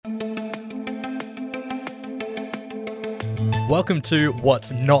Welcome to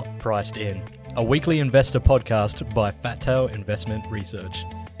What's Not Priced In, a weekly investor podcast by Fat Tail Investment Research.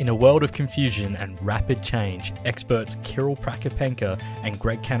 In a world of confusion and rapid change, experts Kirill Prakapenka and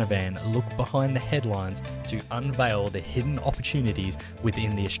Greg Canavan look behind the headlines to unveil the hidden opportunities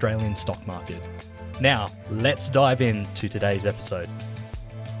within the Australian stock market. Now, let's dive into today's episode.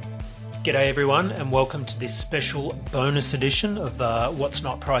 G'day everyone, and welcome to this special bonus edition of What's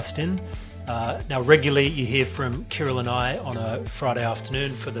Not Priced In. Now, regularly you hear from Kirill and I on a Friday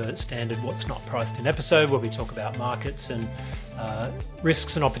afternoon for the standard What's Not Priced In episode, where we talk about markets and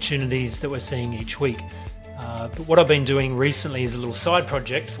risks and opportunities that we're seeing each week. But what I've been doing recently is a little side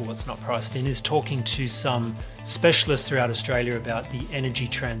project for What's Not Priced In, is talking to some specialists throughout Australia about the energy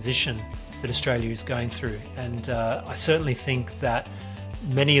transition that Australia is going through. And I certainly think that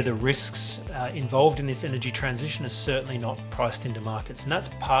many of the risks involved in this energy transition are certainly not priced into markets. And that's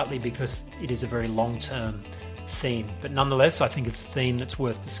partly because it is a very long-term theme. But nonetheless, I think it's a theme that's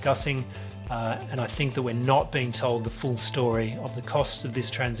worth discussing. And I think that we're not being told the full story of the costs of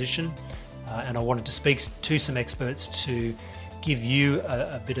this transition. And I wanted to speak to some experts to give you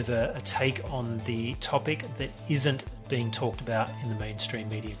a bit of a take on the topic that isn't being talked about in the mainstream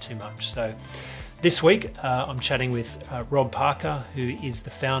media too much. So this week, I'm chatting with Rob Parker, who is the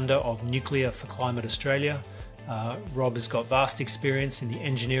founder of Nuclear for Climate Australia. Rob has got vast experience in the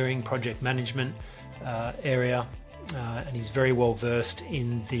engineering, project management area, and he's very well versed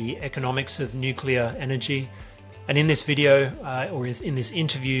in the economics of nuclear energy. And in this video, or in this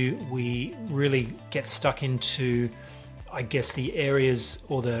interview, we really get stuck into, I guess, the areas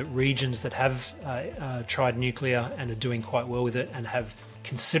or the regions that have tried nuclear and are doing quite well with it and have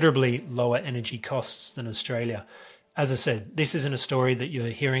considerably lower energy costs than Australia. As I said, this isn't a story that you're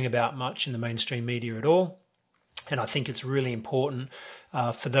hearing about much in the mainstream media at all. And I think it's really important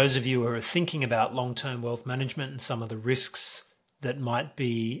for those of you who are thinking about long-term wealth management and some of the risks that might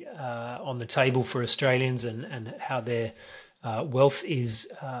be on the table for Australians and how their wealth is,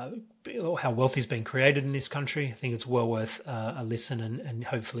 or how wealth is being created in this country. I think it's well worth a listen and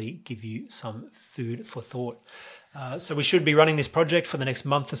hopefully give you some food for thought. So we should be running this project for the next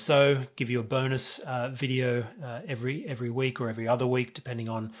month or so, give you a bonus video every week or every other week, depending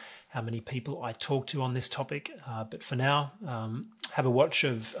on how many people I talk to on this topic. But for now, have a watch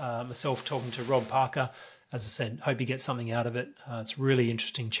of myself talking to Rob Parker. As I said, hope you get something out of it. It's a really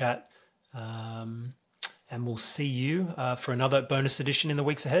interesting chat. And we'll see you for another bonus edition in the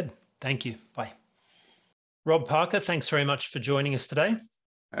weeks ahead. Thank you. Bye. Rob Parker, thanks very much for joining us today.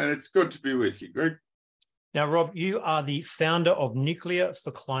 And it's good to be with you, Greg. Now, Rob, you are the founder of Nuclear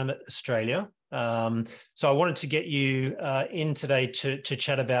for Climate Australia. So I wanted to get you in today to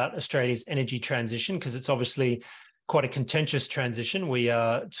chat about Australia's energy transition, because it's obviously quite a contentious transition. We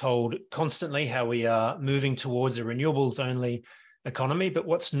are told constantly how we are moving towards a renewables-only economy, but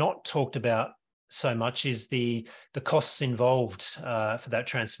what's not talked about so much is the costs involved for that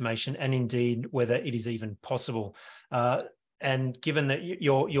transformation, and indeed whether it is even possible. And given that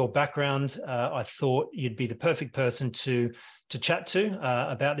your background, I thought you'd be the perfect person to chat to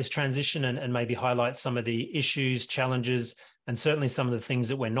about this transition and maybe highlight some of the issues, challenges, and certainly some of the things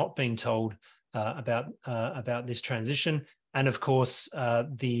that we're not being told about this transition. And of course,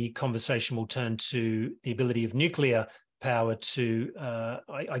 the conversation will turn to the ability of nuclear power to,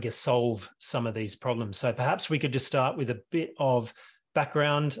 I guess, solve some of these problems. So perhaps we could just start with a bit of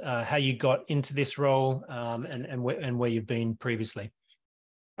background, how you got into this role, and where you've been previously.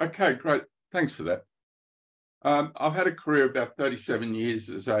 Okay, great. Thanks for that. I've had a career of about 37 years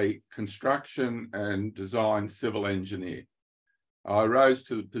as a construction and design civil engineer. I rose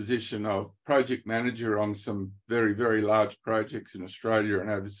to the position of project manager on some very, very large projects in Australia and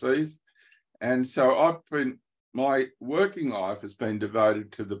overseas. And so my working life has been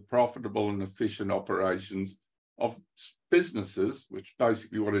devoted to the profitable and efficient operations of businesses, which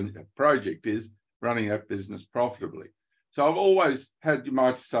basically what a project is, running that business profitably. So I've always had, you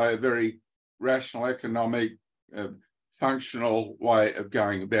might say, a very rational, economic, functional way of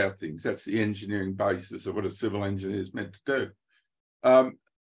going about things. That's the engineering basis of what a civil engineer is meant to do.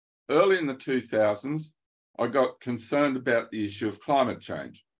 Early in the 2000s, I got concerned about the issue of climate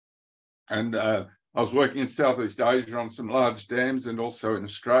change. And I was working in Southeast Asia on some large dams and also in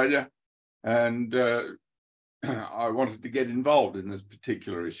Australia. And I wanted to get involved in this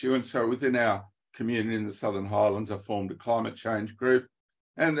particular issue. And so within our community in the Southern Highlands, I formed a climate change group.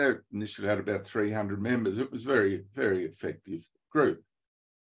 And they initially had about 300 members. It was a very, very effective group.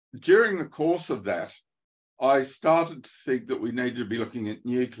 During the course of that, I started to think that we needed to be looking at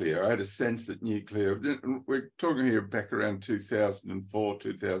nuclear. I had a sense that nuclear, we're talking here back around 2004,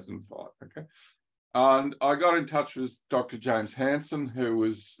 2005, okay? And I got in touch with Dr. James Hansen, who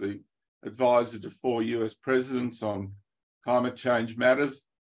was the advisor to 4 US presidents on climate change matters,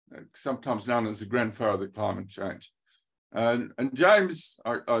 sometimes known as the grandfather of climate change. And James,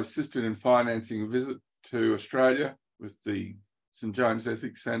 I assisted in financing a visit to Australia with the St. James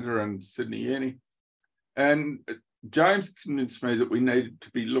Ethics Centre and Sydney Uni. And James convinced me that we needed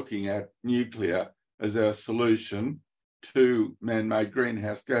to be looking at nuclear as our solution to man-made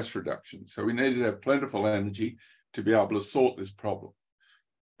greenhouse gas reduction. So we needed to have plentiful energy to be able to sort this problem.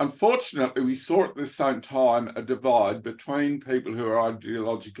 Unfortunately, we saw at the same time a divide between people who are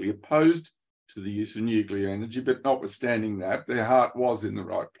ideologically opposed to the use of nuclear energy, but notwithstanding that, their heart was in the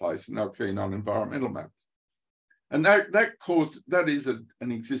right place and they were keen on environmental matters. And that is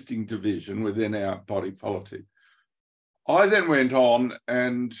an existing division within our body politic. I then went on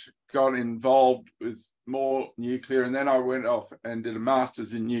and got involved with more nuclear, and then I went off and did a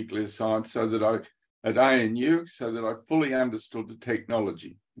master's in nuclear science at ANU, so that I fully understood the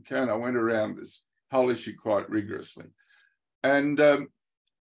technology. Okay, and I went around this whole issue quite rigorously. And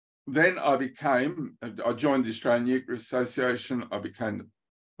then I joined the Australian Nuclear Association. I became the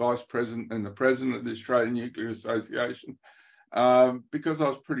vice president and the president of the Australian Nuclear Association because I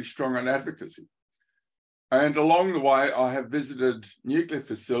was pretty strong on advocacy. And along the way, I have visited nuclear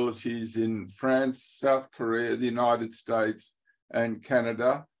facilities in France, South Korea, the United States, and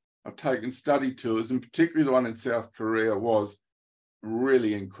Canada. I've taken study tours, and particularly the one in South Korea was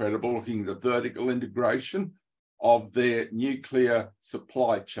really incredible, looking at the vertical integration of their nuclear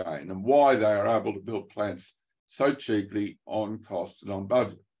supply chain and why they are able to build plants so cheaply, on cost and on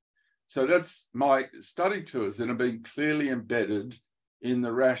budget. So that's my study tours that have been clearly embedded in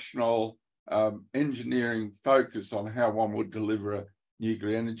the rational engineering focus on how one would deliver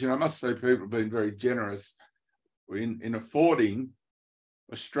nuclear energy. And I must say, people have been very generous in affording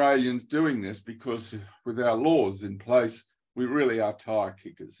Australians doing this, because with our laws in place, we really are tire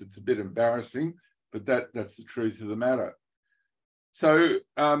kickers. It's a bit embarrassing, but that's the truth of the matter. So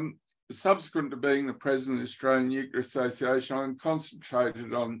subsequent to being the president of the Australian Nuclear Association, I'm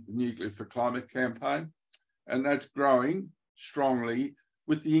concentrated on the Nuclear for Climate campaign, and that's growing strongly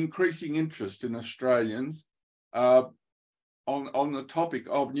with the increasing interest in Australians on the topic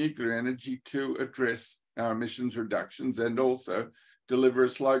of nuclear energy to address our emissions reductions and also deliver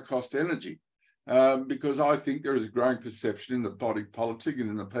us low-cost energy. Because I think there is a growing perception in the body politic and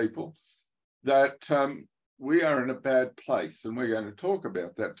in the people that we are in a bad place, and we're going to talk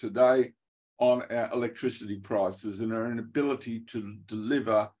about that today on our electricity prices and our inability to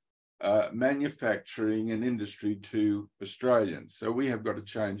deliver manufacturing and industry to Australians. So we have got to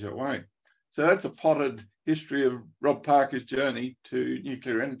change our way. So that's a potted history of Rob Parker's journey to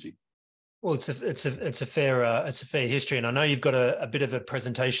nuclear energy. Well, it's a fair history, and I know you've got a bit of a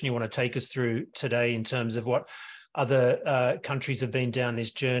presentation you want to take us through today in terms of what other countries have been down this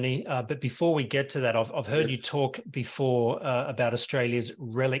journey. But before we get to that, I've heard you talk before about Australia's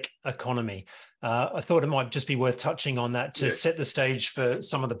relic economy. I thought it might just be worth touching on that to set the stage for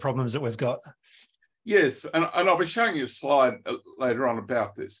some of the problems that we've got. Yes, and I'll be showing you a slide later on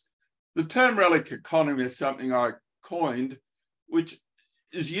about this. The term relic economy is something I coined, which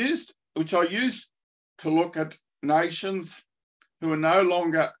I use to look at nations who are no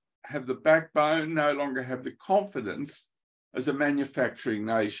longer have the backbone, no longer have the confidence as a manufacturing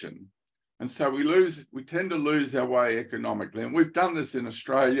nation. And so we tend to lose our way economically. And we've done this in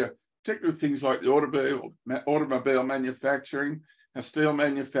Australia, particularly things like the automobile manufacturing, our steel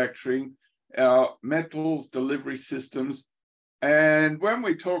manufacturing, our metals delivery systems. And when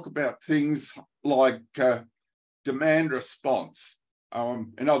we talk about things like demand response,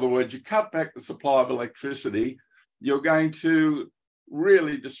 in other words, you cut back the supply of electricity, you're going to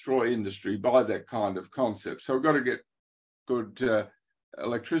really destroy industry by that kind of concept. So we've got to get good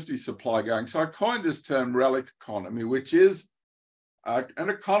electricity supply going. So I coined this term relic economy, which is an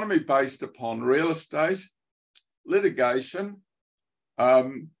economy based upon real estate, litigation,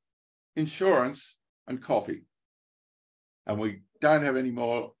 insurance, and coffee. And we don't have any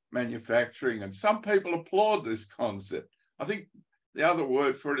more manufacturing. And some people applaud this concept. I think the other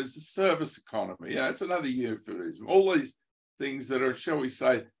word for it is the service economy. It's another euphemism. All these things that are, shall we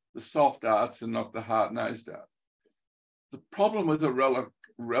say, the soft arts and not the hard-nosed arts. The problem with the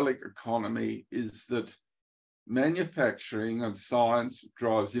relic economy is that manufacturing and science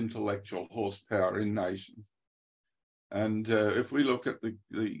drives intellectual horsepower in nations. And if we look at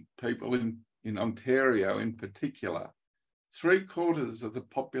the people in Ontario in particular, 3/4 of the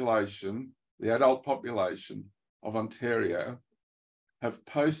population, the adult population of Ontario, have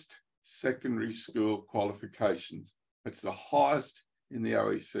post-secondary school qualifications. It's the highest in the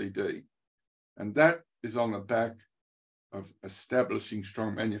OECD. And that is on the back of establishing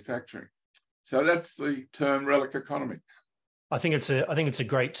strong manufacturing. So that's the term relic economy. I think it's a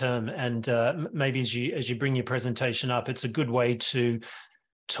great term, and maybe as you bring your presentation up, it's a good way to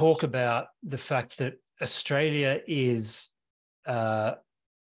talk about the fact that Australia is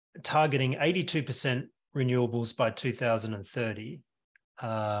targeting 82% renewables by 2030.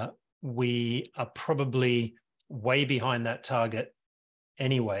 We are probably way behind that target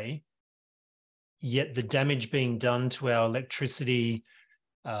anyway, yet the damage being done to our electricity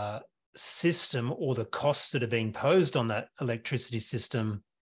system, or the costs that are being posed on that electricity system,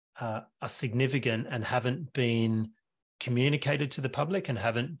 are significant and haven't been communicated to the public and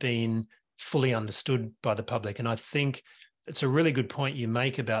haven't been fully understood by the public. And I think it's a really good point you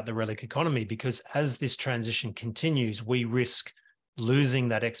make about the relic economy, because as this transition continues, we risk losing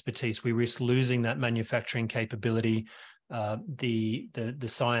that expertise, we risk losing that manufacturing capability, the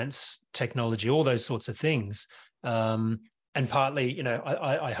science, technology, all those sorts of things. And partly,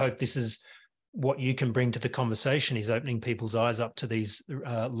 I hope this is what you can bring to the conversation, is opening people's eyes up to these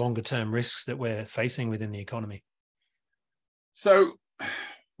longer term risks that we're facing within the economy. So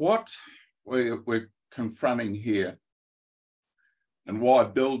what we're confronting here, and why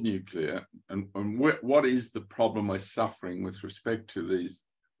build nuclear, and what is the problem we're suffering with respect to these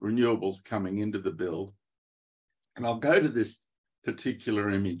renewables coming into the build? And I'll go to this particular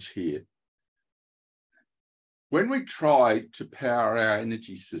image here. When we try to power our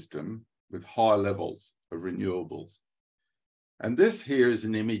energy system with high levels of renewables, and this here is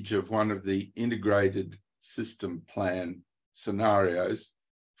an image of one of the integrated system plan scenarios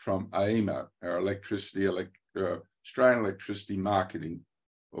from AEMO, our Australian Electricity Marketing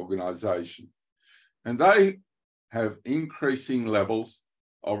Organisation. And they have increasing levels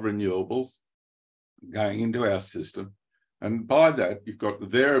of renewables going into our system. And by that, you've got the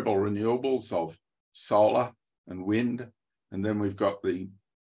variable renewables of solar and wind, and then we've got the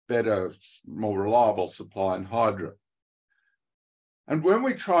better, more reliable supply in hydro. And when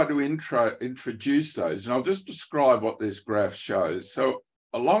we try to introduce those, and I'll just describe what this graph shows. So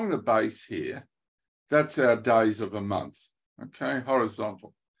along the base here, that's our days of a month, okay,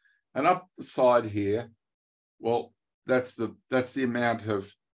 horizontal. And up the side here, well, that's the amount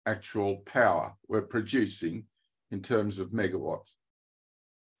of actual power we're producing in terms of megawatts.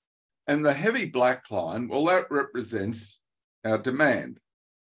 And the heavy black line, well, that represents our demand.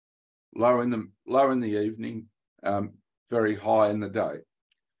 Low in the evening, very high in the day.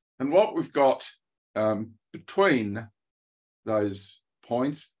 And what we've got between those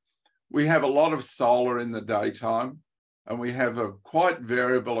points, we have a lot of solar in the daytime, and we have a quite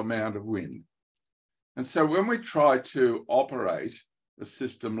variable amount of wind. And so when we try to operate a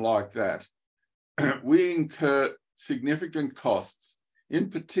system like that, we incur significant costs. In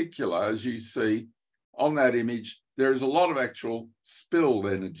particular, as you see on that image, there is a lot of actual spilled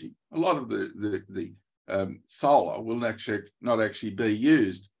energy. A lot of the solar will not actually be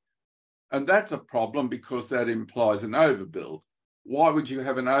used. And that's a problem, because that implies an overbuild. Why would you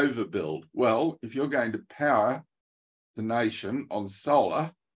have an overbuild? Well, if you're going to power the nation on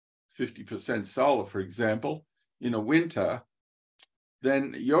solar, 50% solar, for example, in a winter,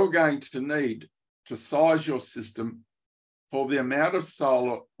 then you're going to need to size your system for the amount of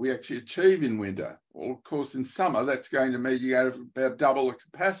solar we actually achieve in winter. Well, of course, in summer, that's going to mean you have about double the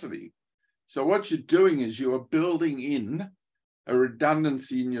capacity. So what you're doing is you are building in a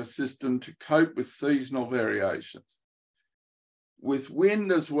redundancy in your system to cope with seasonal variations. With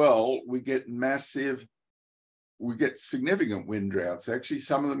wind as well, we get significant wind droughts. Actually,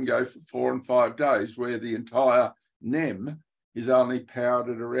 some of them go for 4 and 5 days, where the entire NEM is only powered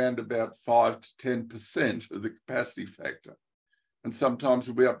at around about 5 to 10% of the capacity factor. And sometimes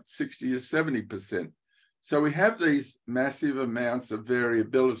we'll be up 60 to 70%. So we have these massive amounts of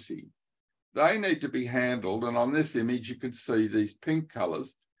variability. They need to be handled. And on this image, you can see these pink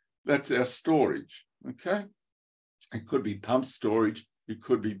colors. That's our storage, okay? It could be pump storage. It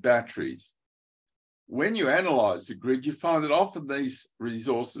could be batteries. When you analyze the grid, you find that often these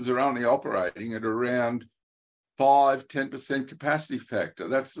resources are only operating at around 5, 10% capacity factor.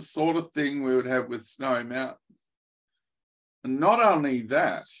 That's the sort of thing we would have with Snowy Mountains. And not only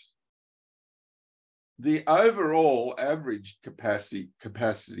that, the overall average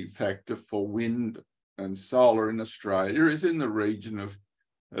capacity factor for wind and solar in Australia is in the region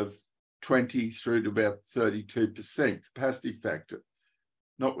of 20 through to about 32% capacity factor.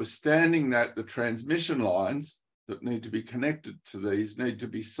 Notwithstanding that, the transmission lines that need to be connected to these need to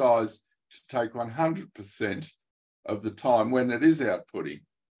be sized to take 100% of the time when it is outputting.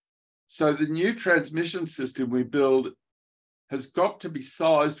 So the new transmission system we build has got to be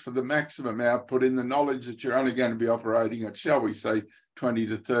sized for the maximum output in the knowledge that you're only going to be operating at, shall we say, 20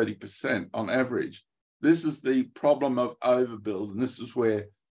 to 30% on average. This is the problem of overbuild, and this is where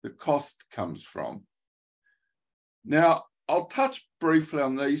the cost comes from. Now, I'll touch briefly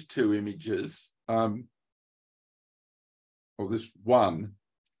on these two images, or this one.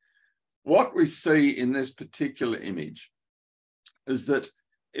 What we see in this particular image is that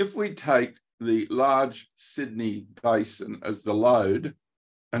if we take the large Sydney Basin as the load,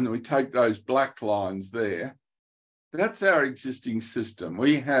 and we take those black lines there, that's our existing system.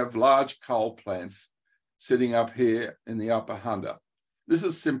 We have large coal plants sitting up here in the Upper Hunter. This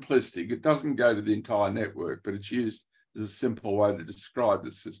is simplistic. It doesn't go to the entire network, but it's used as a simple way to describe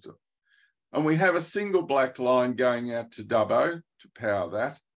the system. And we have a single black line going out to Dubbo to power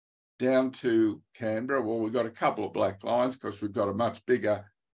that, down to Canberra. Well, we've got a couple of black lines because we've got a much bigger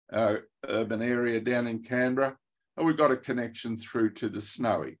urban area down in Canberra, and we've got a connection through to the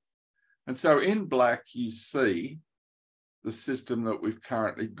Snowy. And so in black, you see the system that we've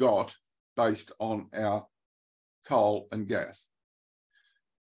currently got based on our coal and gas.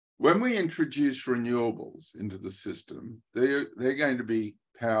 When we introduce renewables into the system, they're going to be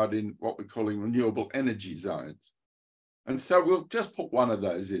powered in what we're calling renewable energy zones. And so we'll just put one of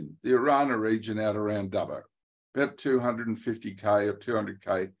those in, the Orana region out around Dubbo, about 250K or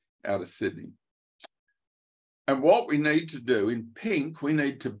 200K out of Sydney. And what we need to do in pink, we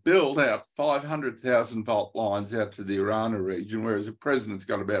need to build out 500,000 volt lines out to the Orana region, whereas the president's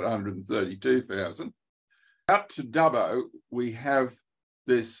got about 132,000. Out to Dubbo, we have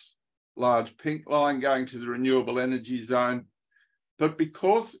this large pink line going to the renewable energy zone. But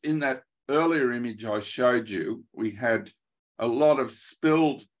because in that earlier image I showed you, we had a lot of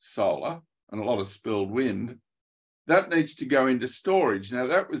spilled solar and a lot of spilled wind, that needs to go into storage. Now,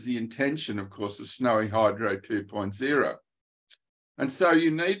 that was the intention, of course, of Snowy Hydro 2.0. And so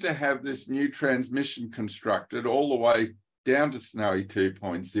you need to have this new transmission constructed all the way down to Snowy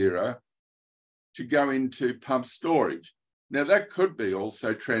 2.0 to go into pump storage. Now, that could be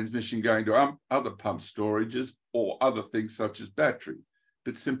also transmission going to other pump storages or other things such as battery.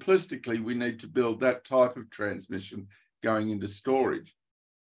 But simplistically, we need to build that type of transmission going into storage.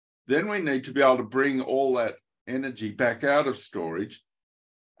 Then we need to be able to bring all that energy back out of storage.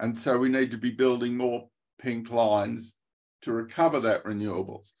 And so we need to be building more pink lines to recover that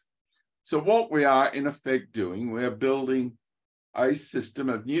renewables. So what we are in effect doing, we are building a system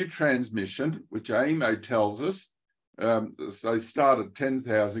of new transmission, which AEMO tells us, they start at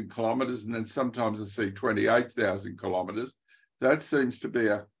 10,000 kilometres and then sometimes I see 28,000 kilometres. That seems to be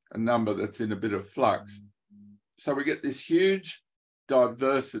a number that's in a bit of flux. So we get this huge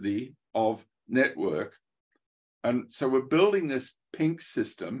diversity of network. And so we're building this pink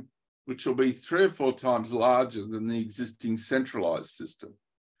system, which will be 3 or 4 times larger than the existing centralised system.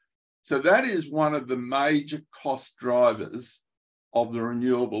 So that is one of the major cost drivers of the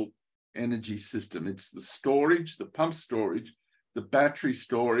renewable energy system. It's the storage, the pump storage, the battery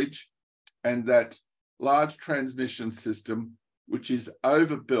storage, and that large transmission system, which is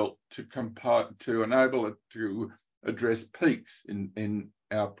overbuilt to enable it to address peaks in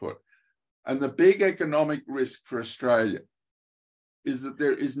output. And the big economic risk for Australia is that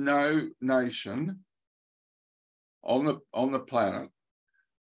there is no nation on the planet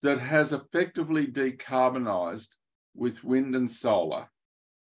that has effectively decarbonised with wind and solar.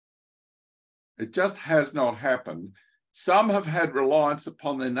 It just has not happened. Some have had reliance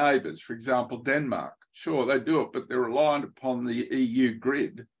upon their neighbours, for example, Denmark. Sure, they do it, but they're reliant upon the EU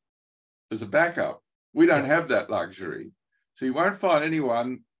grid as a backup. We don't have that luxury. So you won't find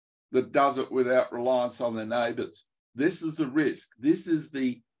anyone that does it without reliance on their neighbours. This is the risk. This is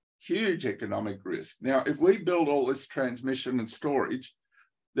the huge economic risk. Now, if we build all this transmission and storage,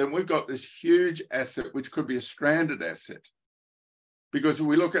 then we've got this huge asset, which could be a stranded asset. Because if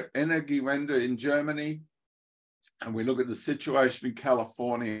we look at Energiewende in Germany, and we look at the situation in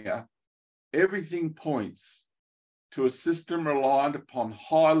California, everything points to a system reliant upon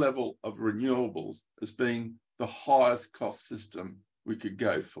high level of renewables as being the highest cost system we could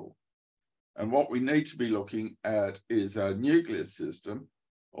go for. And what we need to be looking at is a nuclear system,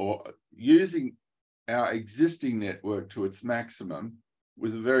 or using our existing network to its maximum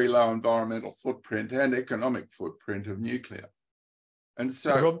with a very low environmental footprint and economic footprint of nuclear. And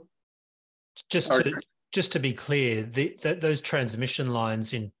so Rob, just to be clear, those transmission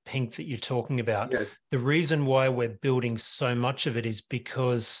lines in pink that you're talking about, yes, the reason why we're building so much of it is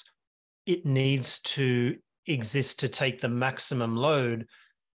because it needs to exist to take the maximum load.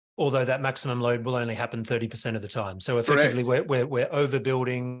 Although that maximum load will only happen 30% of the time. So effectively, we're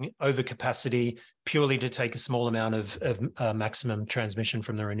overbuilding, overcapacity, purely to take a small amount of maximum transmission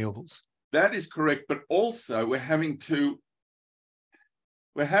from the renewables. That is correct, but also we're having to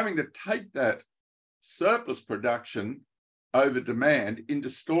take that surplus production over demand into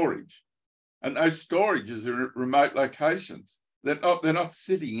storage, and those storages are at remote locations. They're not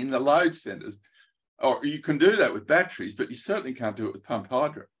sitting in the load centres. Or you can do that with batteries, but you certainly can't do it with pumped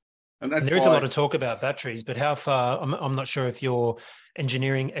hydro. And there is a lot of talk about batteries, but how far, I'm not sure if your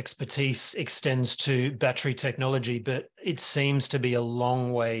engineering expertise extends to battery technology, but it seems to be a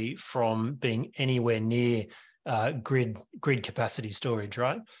long way from being anywhere near grid capacity storage,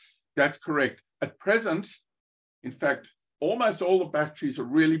 right? That's correct. At present, in fact, almost all the batteries are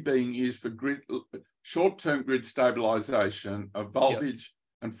really being used for short-term grid stabilisation of voltage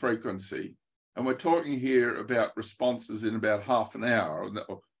and frequency. And we're talking here about responses in about half an hour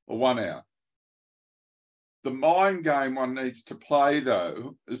or 1 hour. The mind game one needs to play,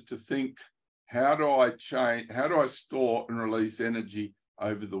 though, is to think, how do I store and release energy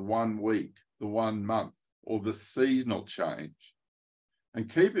over the 1 week, the 1 month, or the seasonal change? And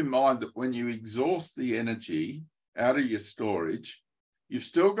keep in mind that when you exhaust the energy out of your storage, you've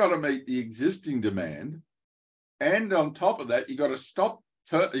still got to meet the existing demand. And on top of that, you've got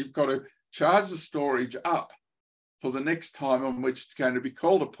to charge the storage up for the next time on which it's going to be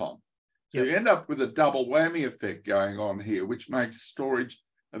called upon. So you end up with a double whammy effect going on here, which makes storage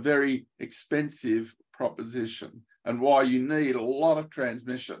a very expensive proposition, and why you need a lot of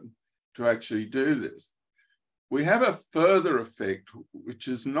transmission to actually do this. We have a further effect, which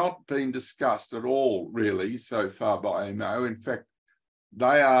has not been discussed at all, really, so far by AEMO. In fact,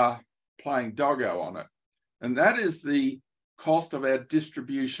 they are playing doggo on it, and that is the cost of our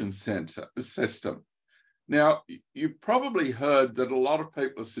distribution system. Now, you've probably heard that a lot of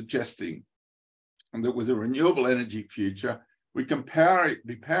people are suggesting that with a renewable energy future, we can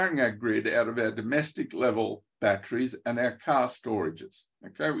be powering our grid out of our domestic level batteries and our car storages.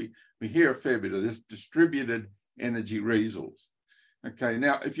 Okay, we hear a fair bit of this, distributed energy resource. Okay,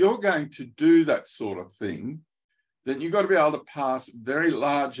 now, if you're going to do that sort of thing, then you've got to be able to pass very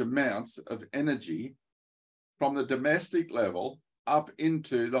large amounts of energy from the domestic level up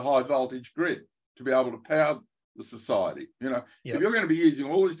into the high voltage grid to be able to power the society. If you're going to be using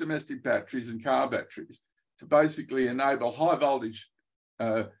all these domestic batteries and car batteries to basically enable high voltage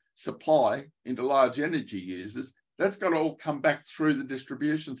supply into large energy users, that's got to all come back through the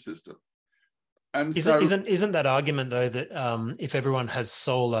distribution system. And isn't that argument, though, that if everyone has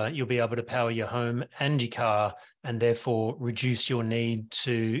solar, you'll be able to power your home and your car and therefore reduce your need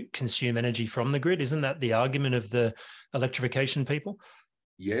to consume energy from the grid? Isn't that the argument of the electrification people?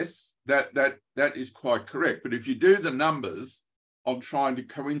 Yes, that is quite correct. But if you do the numbers on trying to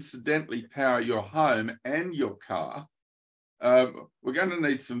coincidentally power your home and your car, we're going to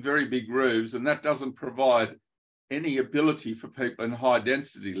need some very big roofs, and that doesn't provide any ability for people in high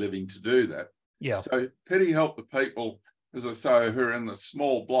density living to do that. Yeah. So pity help the people, as I say, who are in the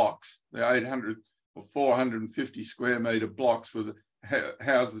small blocks, the 800 or 450 square metre blocks with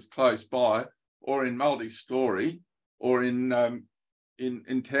houses close by, or in multi-storey, or in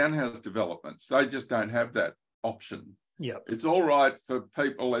townhouse developments. They just don't have that option. Yeah. It's all right for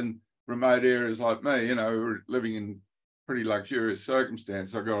people in remote areas like me, who are living in pretty luxurious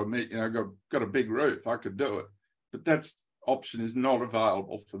circumstance. I've got to admit, got a big roof. I could do it. But that's option is not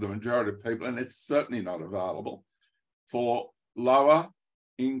available for the majority of people, and it's certainly not available for lower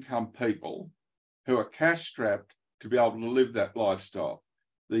income people who are cash strapped to be able to live that lifestyle.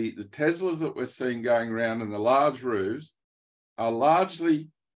 The Teslas that we're seeing going around in the large roofs are largely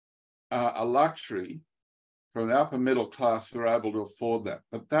a luxury for the upper middle class who are able to afford that.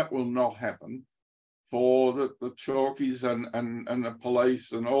 But that will not happen for the chalkies and the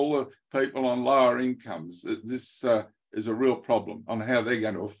police and all the people on lower incomes. This is a real problem on how they're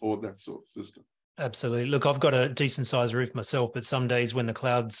going to afford that sort of system. Absolutely. Look, I've got a decent sized roof myself, but some days when the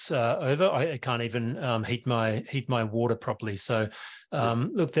cloud's over, I can't even heat my water properly. So,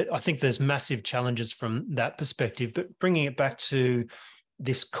 look, I think there's massive challenges from that perspective. But bringing it back to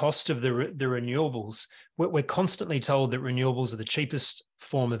this cost of the renewables, we're constantly told that renewables are the cheapest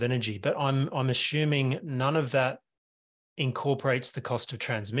form of energy, but I'm assuming none of that incorporates the cost of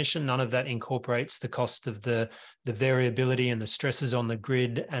transmission. None of that incorporates the cost of the variability and the stresses on the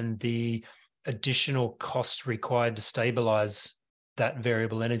grid and the additional cost required to stabilize that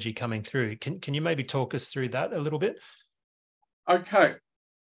variable energy coming through. Can you maybe talk us through that a little bit? Okay.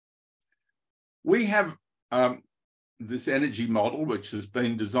 We have this energy model, which has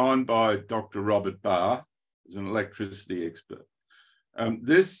been designed by Dr. Robert Barr, who's an electricity expert.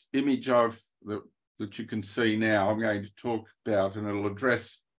 This image that you can see now, I'm going to talk about, and it'll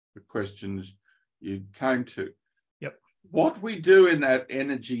address the questions you came to. Yep. What we do in that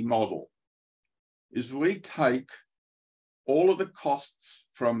energy model is we take all of the costs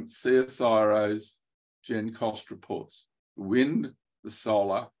from CSIRO's Gen Cost reports, the wind, the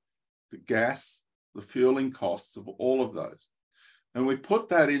solar, the gas, the fueling costs of all of those. And we put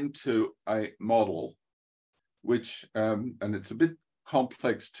that into a model, which, and it's a bit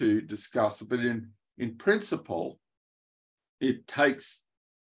complex to discuss, but in principle, it takes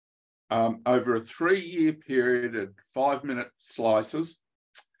over a 3-year period at 5-minute slices,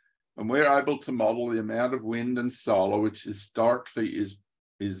 and we're able to model the amount of wind and solar, which historically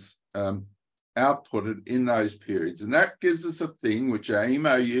is outputted in those periods. And that gives us a thing which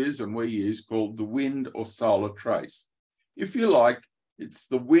AEMO use and we use called the wind or solar trace. If you like, it's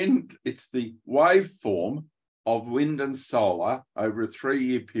the waveform of wind and solar over a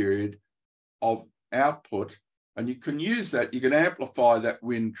 3-year period of output. And you can use that, you can amplify that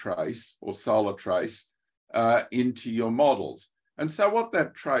wind trace or solar trace into your models. And so what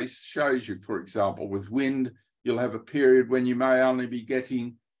that trace shows you, for example, with wind, you'll have a period when you may only be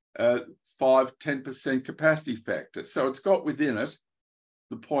getting 5-10% capacity factor. So it's got within it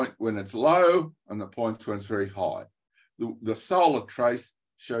the point when it's low and the point when it's very high. The solar trace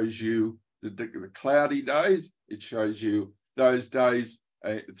shows you the cloudy days. It shows you those days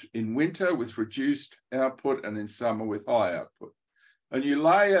in winter with reduced output and in summer with high output. And you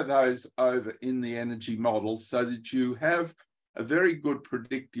layer those over in the energy model so that you have a very good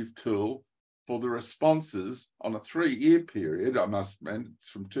predictive tool for the responses on a 3-year period, I must mention, it's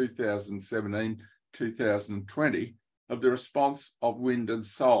from 2017, 2020, of the response of wind and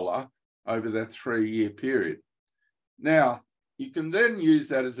solar over that 3-year period. Now, you can then use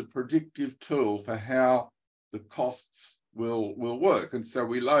that as a predictive tool for how the costs will work. And so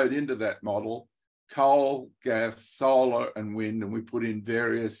we load into that model coal, gas, solar, and wind, and we put in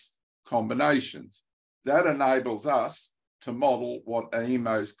various combinations. That enables us to model what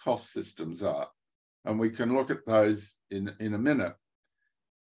AEMO's cost systems are. And we can look at those in a minute.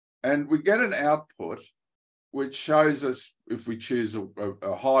 And we get an output which shows us, if we choose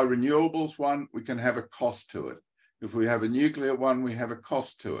a high renewables one, we can have a cost to it. If we have a nuclear one, we have a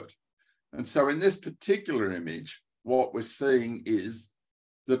cost to it. And so in this particular image, what we're seeing is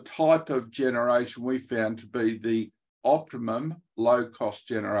the type of generation we found to be the optimum low-cost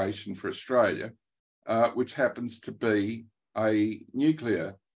generation for Australia, which happens to be a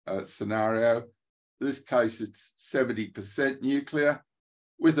nuclear scenario. In this case, it's 70% nuclear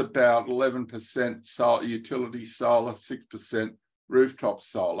with about 11% solar, utility solar, 6% rooftop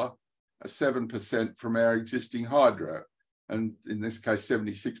solar, 7% from our existing hydro, and in this case,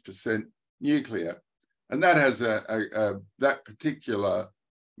 76% nuclear. And that has that particular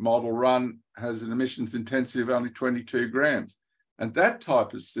model run has an emissions intensity of only 22 grams. And that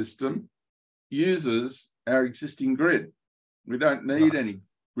type of system uses our existing grid. We don't need any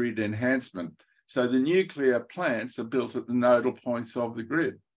grid enhancement. So the nuclear plants are built at the nodal points of the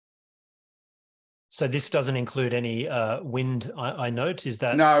grid. So this doesn't include any wind, I note, is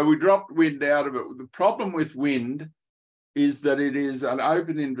that? No, we dropped wind out of it. The problem with wind is that it is an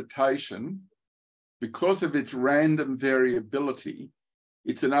open invitation. Because of its random variability,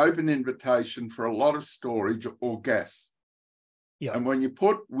 it's an open invitation for a lot of storage or gas. Yeah. And when you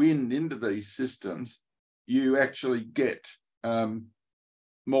put wind into these systems, you actually get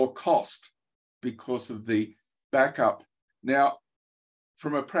more cost because of the backup. Now,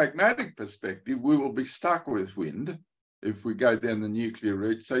 from a pragmatic perspective, we will be stuck with wind if we go down the nuclear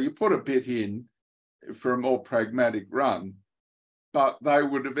route. So you put a bit in for a more pragmatic run, but they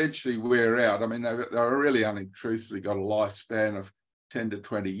would eventually wear out. I mean, they were really only truthfully got a lifespan of 10 to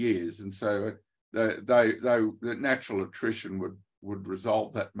 20 years. And so the natural attrition would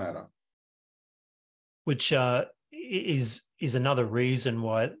resolve that matter. Which is another reason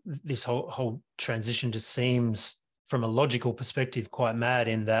why this whole transition just seems, from a logical perspective, quite mad,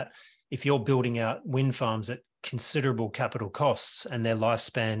 in that if you're building out wind farms at considerable capital costs and their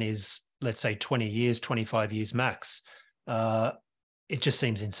lifespan is, let's say, 20 years, 25 years max, it just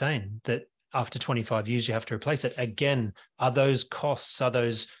seems insane that after 25 years you have to replace it. Again, are those costs, are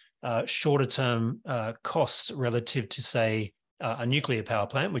those shorter term costs relative to, say, a nuclear power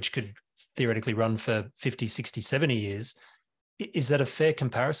plant, which could theoretically run for 50, 60, 70 years? Is that a fair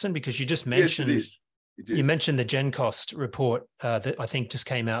comparison? Because you just mentioned, yes, it is. You mentioned the Gen Cost report that I think just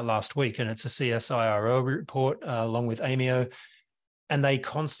came out last week, and it's a CSIRO report along with AEMO. And they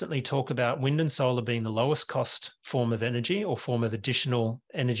constantly talk about wind and solar being the lowest cost form of energy or form of additional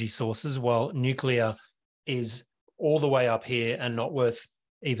energy sources, while nuclear is all the way up here and not worth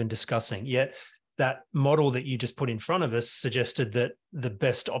even discussing. Yet that model that you just put in front of us suggested that the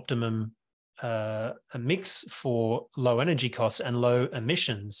best optimum mix for low energy costs and low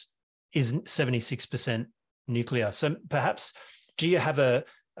emissions is 76% nuclear. So perhaps, do you have a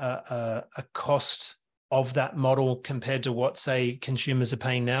cost of that model compared to what, say, consumers are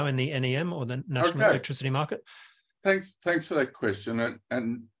paying now in the NEM or the National Electricity Market? Thanks for that question,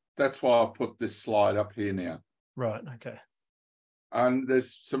 and that's why I put this slide up here now. Right. Okay. And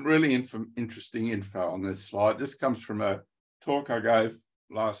there's some really interesting info on this slide. This comes from a talk I gave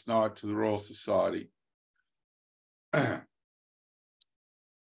last night to the Royal Society.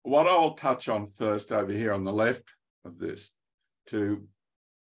 What I'll touch on first over here on the left of this, to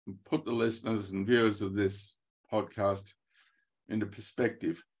put the listeners and viewers of this podcast into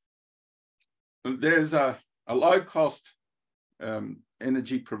perspective. There's a low-cost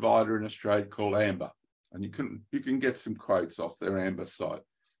energy provider in Australia called Amber, and you can get some quotes off their Amber site.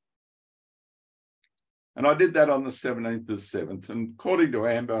 And I did that on the 17th of the 7th, and according to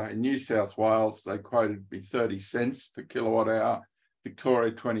Amber, in New South Wales, they quoted me 30 cents per kilowatt hour,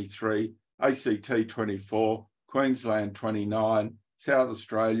 Victoria 23, ACT 24, Queensland 29, South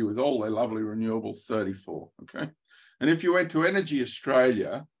Australia with all their lovely renewables 34, okay? And if you went to Energy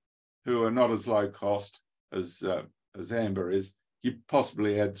Australia, who are not as low cost as Amber is, you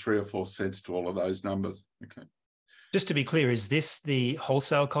possibly add 3 or 4 cents to all of those numbers, okay? Just to be clear, is this the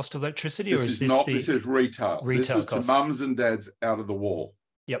wholesale cost of electricity, or is this not? This is retail. This is cost to mums and dads out of the wall.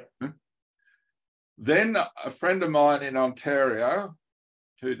 Yep. Okay? Then a friend of mine in Ontario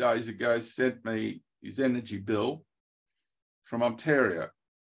 2 days ago sent me his energy bill from Ontario,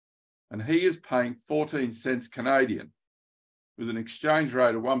 and he is paying 14 cents Canadian with an exchange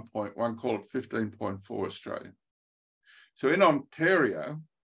rate of 1.1, call it 15.4 Australian. So in Ontario,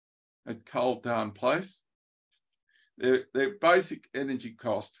 at Coaltown Place, their basic energy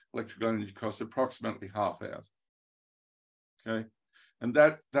cost, electrical energy cost, approximately half ours. Okay, and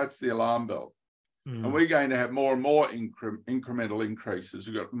that's the alarm bell. And we're going to have more and more incremental increases.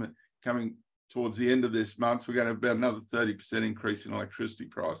 We've got coming towards the end of this month, we're going to have about another 30% increase in electricity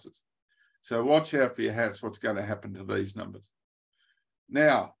prices. So watch out for your hats, what's going to happen to these numbers.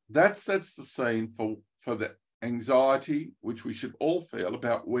 Now, that sets the scene for the anxiety which we should all feel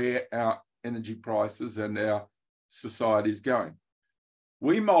about where our energy prices and our society is going.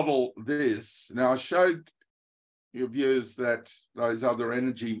 We model this. Now, I showed your viewers that those other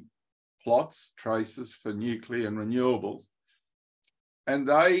energy plots, traces for nuclear and renewables, and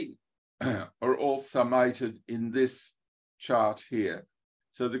they are all summated in this chart here.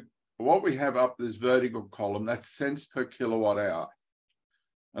 So what we have up this vertical column, that's cents per kilowatt hour.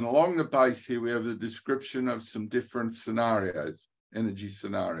 And along the base here, we have the description of some different scenarios, energy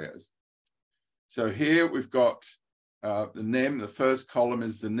scenarios. So here we've got the NEM. The first column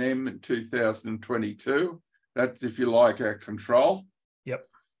is the NEM in 2022. That's, if you like, our control. Yep.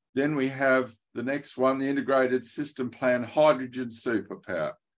 Then we have the next one, the Integrated System Plan Hydrogen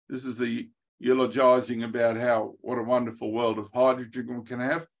Superpower. This is the eulogizing about what a wonderful world of hydrogen we can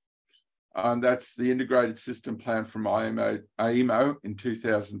have. And that's the Integrated System Plan from AEMO in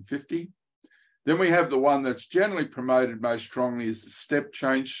 2050. Then we have the one that's generally promoted most strongly is the step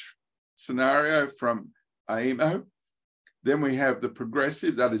change scenario from AEMO. Then we have the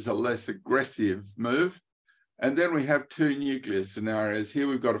progressive, that is a less aggressive move. And then we have 2 nuclear scenarios. Here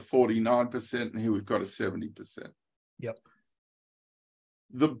we've got a 49% and here we've got a 70%. Yep.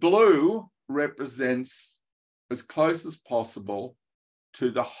 The blue represents as close as possible to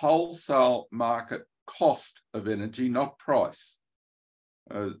the wholesale market cost of energy, not price.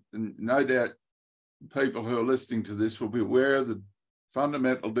 No doubt people who are listening to this will be aware of the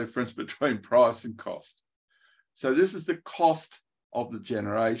fundamental difference between price and cost. So this is the cost of the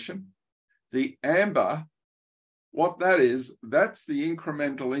generation. The amber, what that is, that's the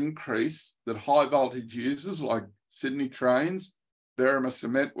incremental increase that high voltage users like Sydney Trains, Berrima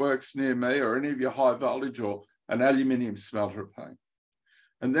Cement Works near me, or any of your high voltage or an aluminium smelter are paying.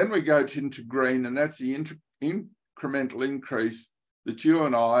 And then we go into green, and that's the incremental increase that you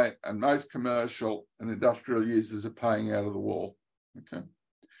and I and most commercial and industrial users are paying out of the wall. Okay.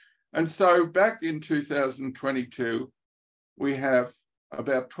 And so back in 2022, we have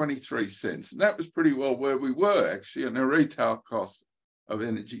about 23 cents. And that was pretty well where we were actually on the retail cost of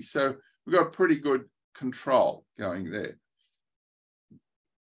energy. So we've got pretty good control going there.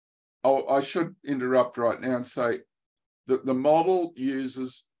 Oh, I should interrupt right now and say that the model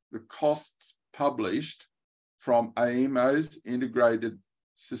uses the costs published from AEMO's Integrated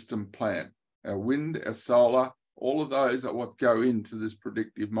System Plan. Our wind, our solar, all of those are what go into this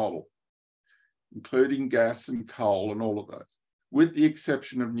predictive model. including gas and coal and all of those, with the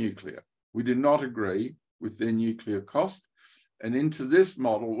exception of nuclear. We do not agree with their nuclear cost. And into this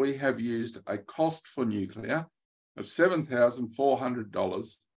model, we have used a cost for nuclear of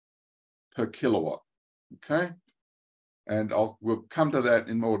 $7,400 per kilowatt, okay? And we'll come to that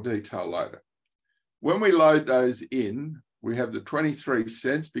in more detail later. When we load those in, we have the 23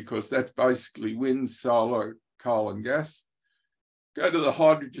 cents because that's basically wind, solar, coal and gas. Go to the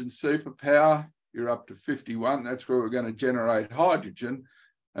hydrogen superpower, you're up to 51. That's where we're going to generate hydrogen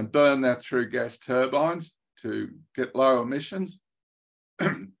and burn that through gas turbines to get low emissions.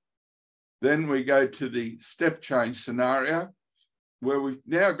 Then we go to the step change scenario where we've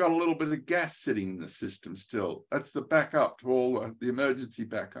now got a little bit of gas sitting in the system still. That's the backup to all the emergency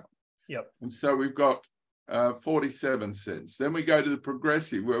backup. Yep. And so we've got 47 cents. Then we go to the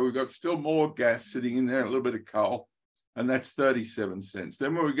progressive where we've got still more gas sitting in there, a little bit of coal, and that's 37 cents.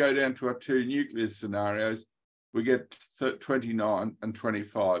 Then when we go down to our two nuclear scenarios, we get 29 and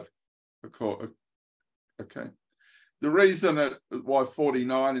 25. Okay. The reason why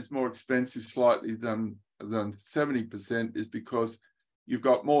 49 is more expensive slightly than 70% is because you've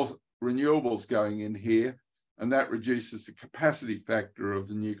got more renewables going in here, and that reduces the capacity factor of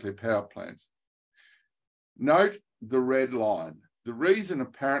the nuclear power plants. Note the red line. The reason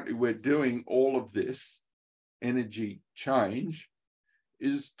apparently we're doing all of this energy change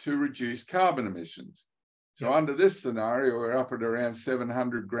is to reduce carbon emissions. So under this scenario, we're up at around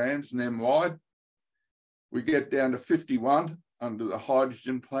 700 grams NEM wide. We get down to 51 under the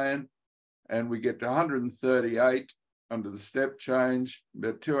hydrogen plan, and we get to 138 under the step change,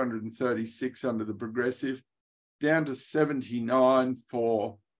 about 236 under the progressive, down to 79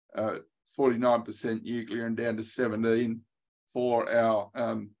 for 49% nuclear, and down to 17 for our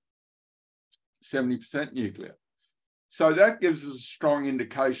 70% nuclear. So that gives us a strong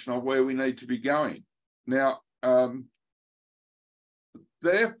indication of where we need to be going. Now,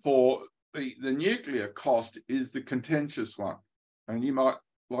 therefore, the nuclear cost is the contentious one. And you might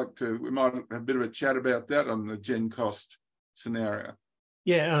we might have a bit of a chat about that on the gen cost scenario.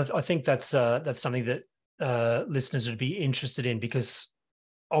 Yeah, I think that's something that listeners would be interested in, because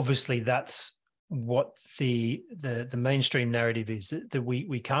obviously that's what the mainstream narrative is, that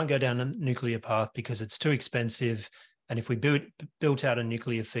we can't go down a nuclear path because it's too expensive. And if we built out a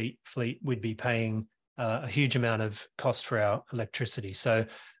nuclear fleet, we'd be paying a huge amount of cost for our electricity. So,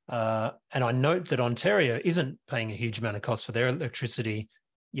 and I note that Ontario isn't paying a huge amount of cost for their electricity,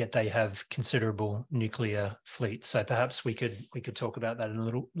 yet they have considerable nuclear fleet. So perhaps we could talk about that in a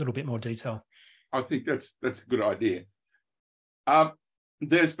little bit more detail. I think that's a good idea.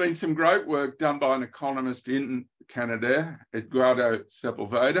 There's been some great work done by an economist in Canada, Eduardo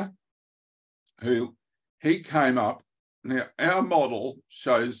Sepulveda, who he came up. Now, our model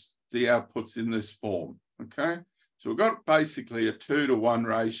shows the outputs in this form, okay? So we've got basically a 2-to-1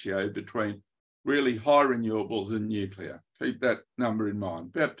 ratio between really high renewables and nuclear. Keep that number in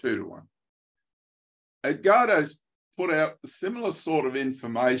mind, about 2-to-1. Edgardo's put out a similar sort of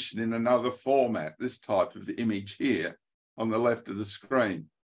information in another format, this type of image here on the left of the screen.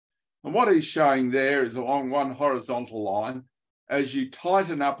 And what he's showing there is along one horizontal line, as you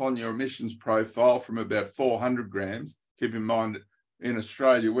tighten up on your emissions profile from about 400 grams, keep in mind that in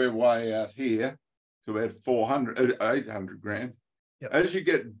Australia, we're way out here to about 800 grams. Yep. As you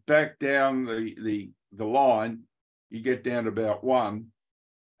get back down the line, you get down to about 1.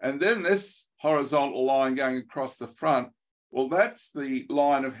 And then this horizontal line going across the front, well, that's the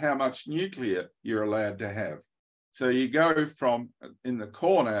line of how much nuclear you're allowed to have. So you go from, in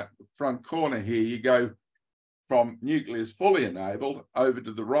the front corner here, you go from nuclear is fully enabled over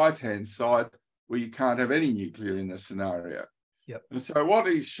to the right-hand side where you can't have any nuclear in the scenario. Yep. And so what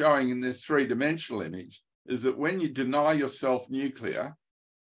he's showing in this three-dimensional image is that when you deny yourself nuclear,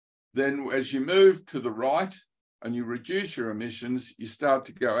 then as you move to the right and you reduce your emissions, you start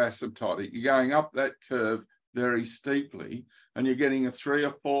to go asymptotic. You're going up that curve very steeply, and you're getting a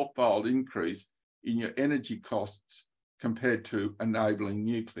 3- or 4-fold increase in your energy costs compared to enabling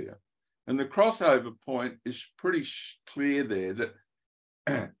nuclear. And the crossover point is pretty clear there that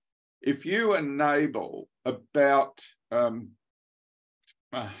if you enable about 100%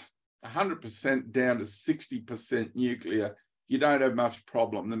 down to 60% nuclear, you don't have much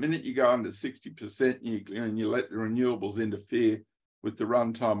problem. The minute you go under 60% nuclear and you let the renewables interfere with the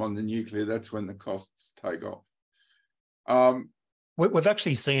runtime on the nuclear, that's when the costs take off. We've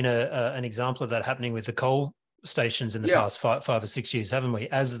actually seen an example of that happening with the coal stations in the past 5 or 6 years, haven't we?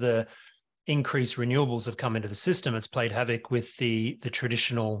 As the increased renewables have come into the system, it's played havoc with the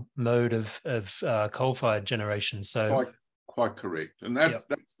traditional mode of coal-fired generation. So quite correct, and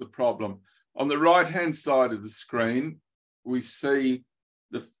that's the problem On the right-hand side of the screen, we see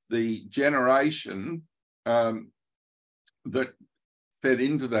the generation that fed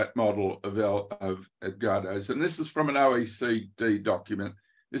into that model of Edgardo's. And this is from an OECD document.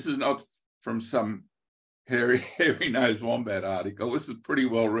 This is not from some hairy nose wombat article. This is pretty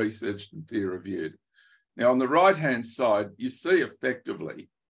well researched and peer reviewed. Now, on the right-hand side, you see effectively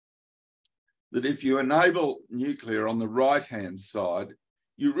that if you enable nuclear on the right-hand side,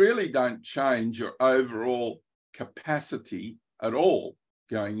 you really don't change your overall capacity at all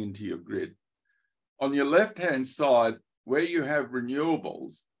going into your grid. On your left-hand side, where you have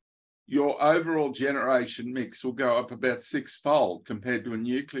renewables, your overall generation mix will go up about 6-fold compared to a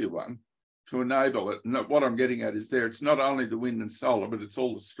nuclear one to enable it. And what I'm getting at is there, it's not only the wind and solar, but it's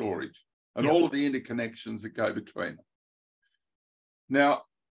all the storage and all of the interconnections that go between them. Now,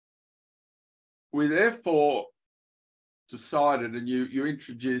 we therefore decided, and you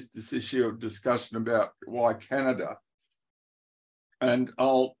introduced this issue of discussion about why Canada, and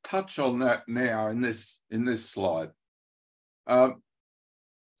I'll touch on that now in this slide. And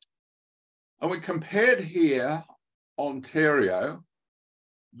we compared here Ontario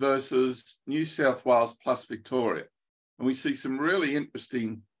versus New South Wales plus Victoria. And we see some really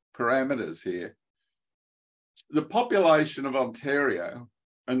interesting parameters here. The population of Ontario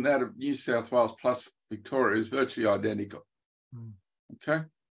and that of New South Wales plus Victoria is virtually identical. Okay,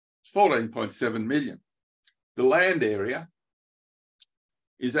 it's 14.7 million. The land area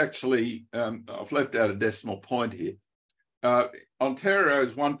is actually, I've left out a decimal point here. Ontario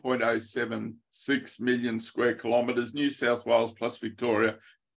is 1.076 million square kilometres. New South Wales plus Victoria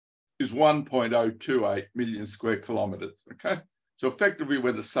is 1.028 million square kilometres. Okay, so effectively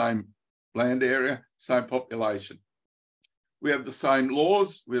we're the same land area, same population. We have the same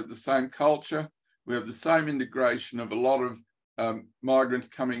laws, we have the same culture, we have the same integration of a lot of migrants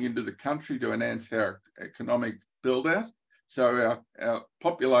coming into the country to enhance our economic build out. So our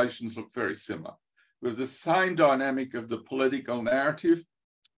populations look very similar. We have the same dynamic of the political narrative,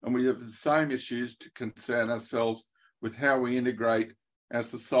 and we have the same issues to concern ourselves with how we integrate our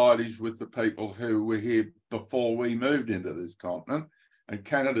societies with the people who were here before we moved into this continent. And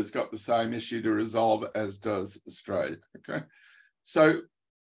Canada's got the same issue to resolve as does Australia, okay? So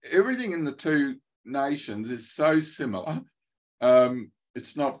everything in the two nations is so similar.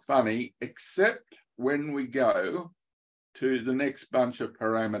 It's not funny, except when we go to the next bunch of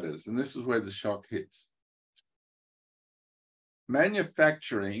parameters, and this is where the shock hits.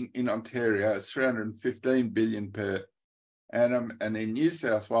 Manufacturing in Ontario is 315 billion per annum, and in New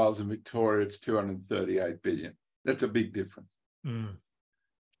South Wales and Victoria, it's 238 billion. That's a big difference.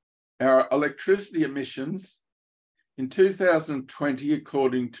 Our electricity emissions in 2020,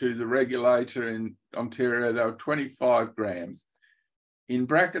 according to the regulator in Ontario, they were 25 grams. In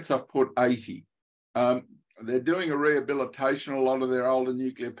brackets, I've put 80. They're doing a rehabilitation of a lot of their older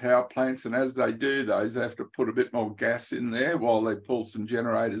nuclear power plants, and as they do those, they have to put a bit more gas in there while they pull some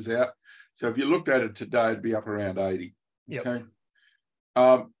generators out. So if you looked at it today, it'd be up around 80. Yep. Okay.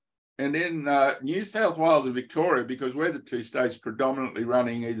 And in New South Wales and Victoria, because we're the two states predominantly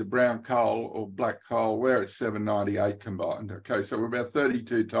running either brown coal or black coal, we're at 798 combined. Okay, so we're about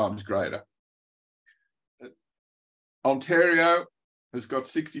 32 times greater. Ontario has got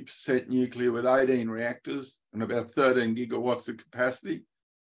 60% nuclear with 18 reactors and about 13 gigawatts of capacity.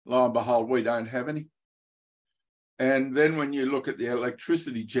 Lo and behold, we don't have any. And then when you look at the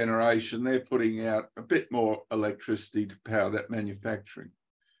electricity generation, they're putting out a bit more electricity to power that manufacturing.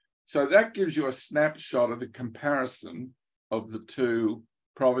 So that gives you a snapshot of the comparison of the two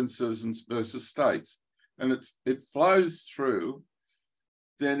provinces and versus states. And it flows through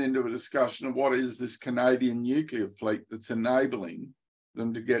then into a discussion of what is this Canadian nuclear fleet that's enabling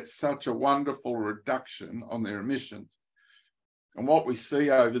them to get such a wonderful reduction on their emissions. And what we see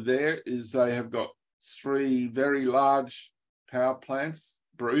over there is they have got 3 very large power plants.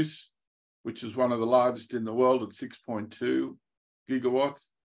 Bruce, which is one of the largest in the world at 6.2 gigawatts.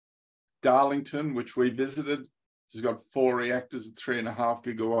 Darlington, which we visited, has got 4 reactors at 3.5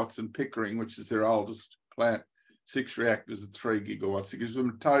 gigawatts, and Pickering, which is their oldest plant, 6 reactors at 3 gigawatts. It gives them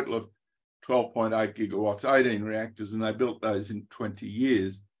a total of 12.8 gigawatts, 18 reactors, and they built those in 20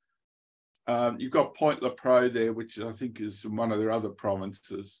 years. You've got Point Lepreau there, which I think is from one of their other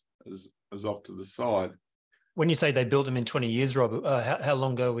provinces, as off to the side. When you say they built them in 20 years, Rob, how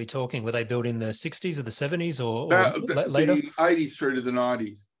long ago are we talking? Were they built in the 60s or the 70s or later? The 80s through to the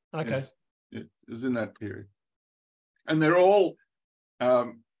 90s. Okay. Yes. It was in that period. And they're all, I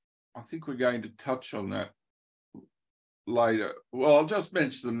think we're going to touch on that later. Well, I'll just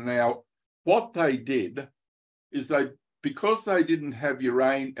mention them now. What they did is they because they didn't have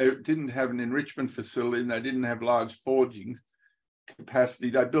uranium, didn't have an enrichment facility, and they didn't have large forging capacity,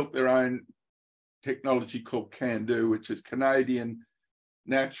 they built their own technology called CANDU, which is Canadian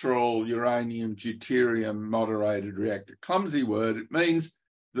Natural Uranium Deuterium Moderated Reactor. Clumsy word. It means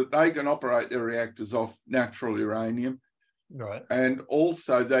that they can operate their reactors off natural uranium. Right. And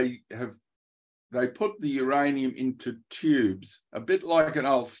also they put the uranium into tubes, a bit like an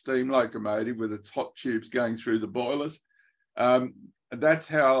old steam locomotive with its hot tubes going through the boilers. That's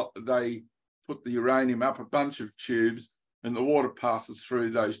how they put the uranium up a bunch of tubes, and the water passes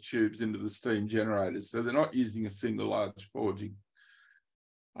through those tubes into the steam generators. So they're not using a single large forging.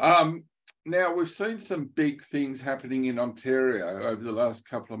 Now, we've seen some big things happening in Ontario over the last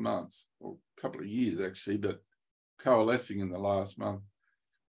couple of months, or a couple of years actually, but coalescing in the last month.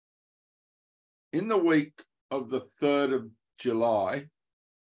 In the week of the 3rd of July,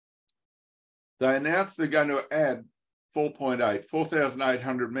 they announced they're going to add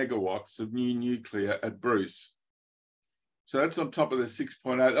 4,800 megawatts of new nuclear at Bruce. So that's on top of the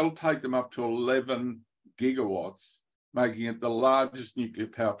 6.8. That'll take them up to 11 gigawatts, making it the largest nuclear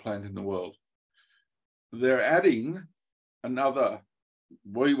power plant in the world. They're adding another,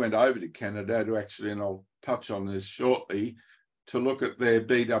 we went over to Canada to actually, and I'll touch on this shortly, to look at their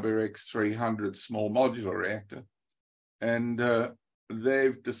BWRX-300 small modular reactor. And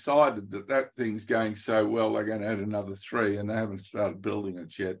they've decided that that thing's going so well, they're going to add another 3, and they haven't started building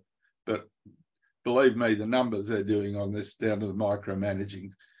it yet. But believe me, the numbers they're doing on this down to the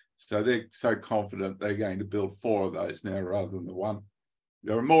micromanaging. So they're so confident they're going to build 4 of those now rather than the 1.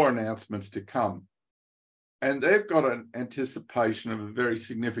 There are more announcements to come. And they've got an anticipation of a very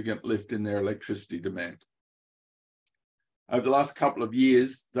significant lift in their electricity demand. Over the last couple of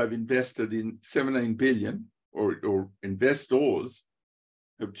years, they've invested in 17 billion, or investors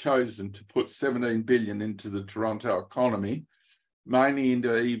have chosen to put 17 billion into the Toronto economy, mainly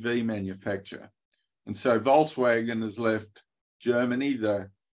into EV manufacture. And so Volkswagen has left Germany, the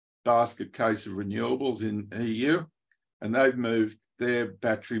basket case of renewables in EU, and they've moved their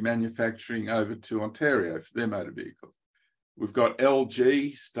battery manufacturing over to Ontario for their motor vehicles. We've got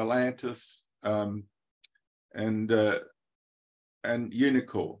LG, Stellantis, and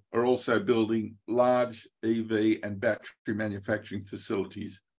Umicore are also building large EV and battery manufacturing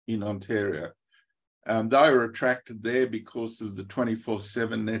facilities in Ontario. They were attracted there because of the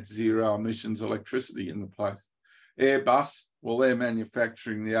 24/7 net zero emissions electricity in the place. Airbus, well, they're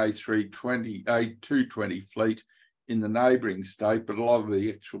manufacturing the A220 fleet in the neighbouring state, but a lot of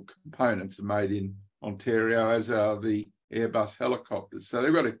the actual components are made in Ontario, as are the Airbus helicopters. So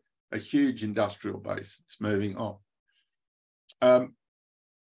they've got a huge industrial base that's moving on.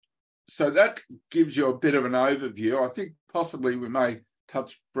 So that gives you a bit of an overview. I think possibly we may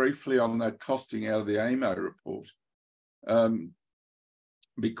touch briefly on that costing out of the AEMO report,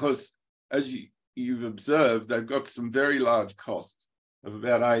 because as you've observed, they've got some very large costs of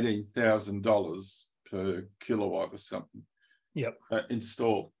about $18,000 per kilowatt or something. Yep.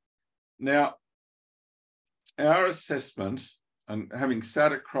 Installed. Now, our assessment, and having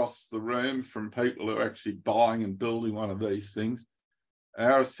sat across the room from people who are actually buying and building one of these things,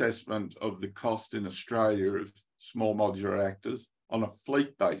 our assessment of the cost in Australia of small modular reactors on a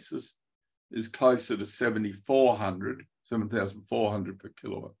fleet basis is closer to 7,400 per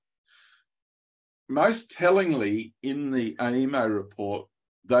kilowatt. Most tellingly, in the AEMO report,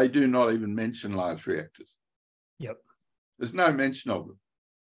 they do not even mention large reactors. Yep. There's no mention of them.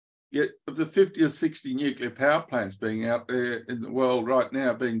 Yet of the 50 or 60 nuclear power plants being out there in the world right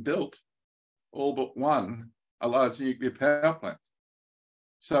now being built, all but one are large nuclear power plants.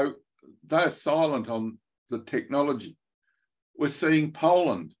 So they're silent on the technology. We're seeing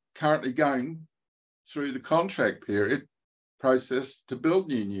Poland currently going through the contract period process to build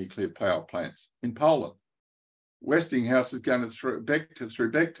new nuclear power plants in Poland. Westinghouse is going to, through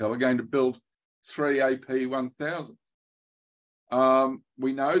Bechtel, are going to build 3 AP1000s.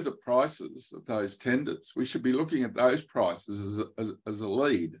 We know the prices of those tenders. We should be looking at those prices as a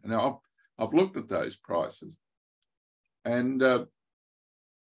lead. Now, I've looked at those prices, and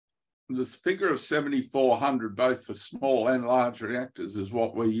this figure of 7,400, both for small and large reactors, is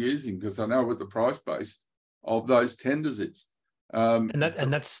what we're using, because I know what the price base of those tenders is. And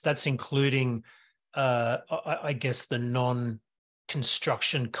that's including, I guess, the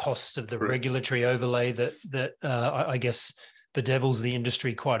non-construction costs of the regulatory overlay that I guess bedevils the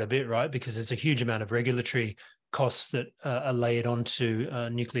industry quite a bit, right? Because there's a huge amount of regulatory costs that are layered onto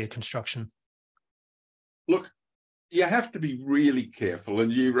nuclear construction. Look, you have to be really careful,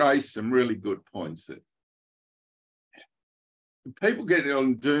 and you raise some really good points there. people get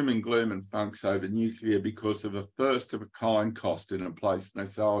on doom and gloom and funks over nuclear because of a first of a kind cost in a place, and they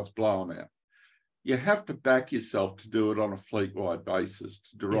say, oh, it's blow them out. You have to back yourself to do it on a fleet-wide basis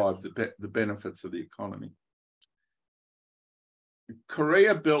to derive the benefits of the economy.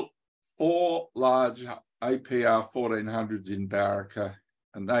 Korea built 4 large APR 1400s in Baraka,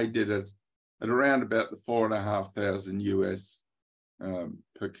 and they did it at around about the $4,500 US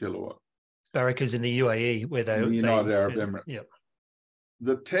per kilowatt. Baraka's in the UAE, where they... In the United Arab Emirates. Yep.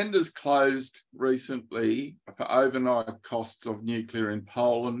 The tenders closed recently for overnight costs of nuclear in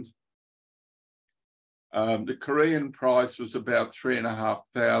Poland. The Korean price was about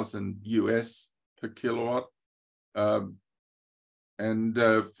 $3,500 US per kilowatt. And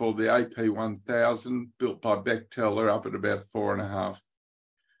for the AP1000 built by Bechtel, they're up at about 4.5.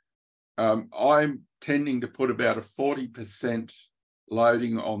 I'm tending to put about a 40%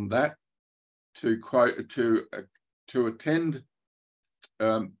 loading on that to attend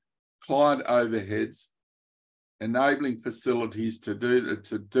client overheads, enabling facilities to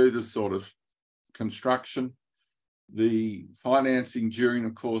do the sort of construction, the financing during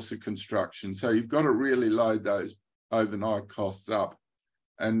the course of construction. So you've got to really load those overnight costs up.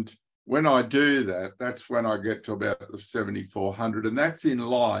 And when I do that, that's when I get to about the 7,400, and that's in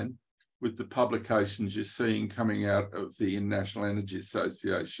line with the publications you're seeing coming out of the International Energy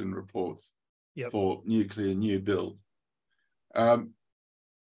Association reports for nuclear new build. But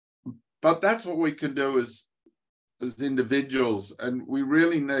that's what we can do as individuals, and we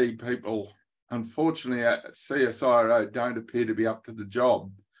really need people. Unfortunately, at CSIRO don't appear to be up to the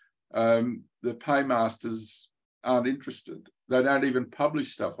job. The paymasters aren't interested. They don't even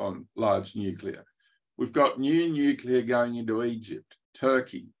publish stuff on large nuclear. We've got new nuclear going into Egypt,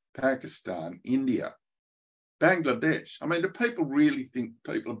 Turkey, Pakistan, India, Bangladesh. I mean, do people really think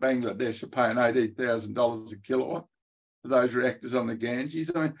people of Bangladesh are paying $18,000 a kilowatt for those reactors on the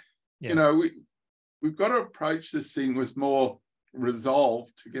Ganges? I mean, you know, we've got to approach this thing with more resolve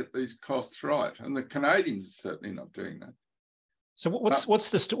to get these costs right, and the Canadians are certainly not doing that. So what's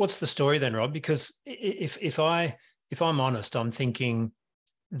the story then, Rob? Because if I'm honest, I'm thinking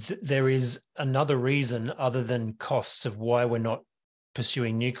there is another reason other than costs of why we're not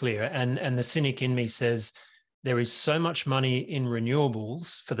pursuing nuclear, and the cynic in me says there is so much money in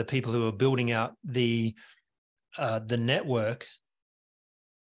renewables for the people who are building out the network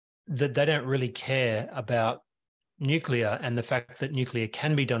that they don't really care about nuclear and the fact that nuclear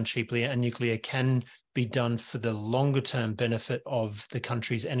can be done cheaply and nuclear can be done for the longer term benefit of the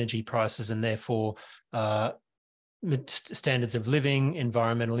country's energy prices and therefore standards of living,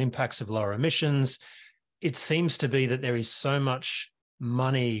 environmental impacts of lower emissions. It seems to be that there is so much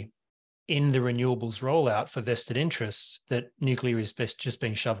money in the renewables rollout for vested interests that nuclear is just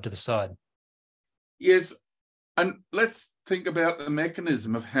being shoved to the side. Yes, and let's think about the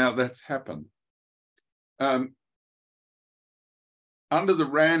mechanism of how that's happened. Under the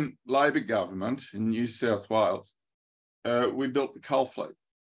Rann Labor government in New South Wales, we built the coal fleet.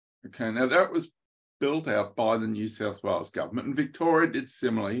 Okay, now that was built out by the New South Wales government, and Victoria did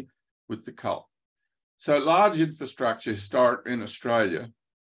similarly with the coal. So large infrastructure historically in Australia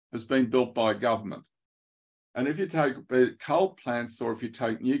has been built by government. And if you take coal plants or if you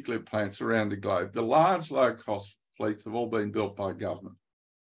take nuclear plants around the globe, the large low-cost fleets have all been built by government.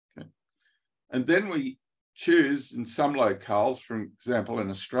 Okay. And then we choose in some locales, for example, in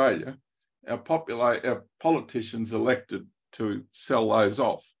Australia, our politicians elected to sell those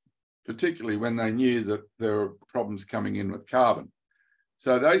off, particularly when they knew that there were problems coming in with carbon.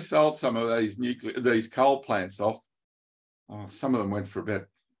 So they sold some of these coal plants off. Some of them went for about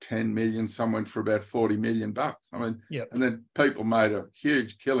 10 million, some went for about 40 million bucks. I mean, and then people made a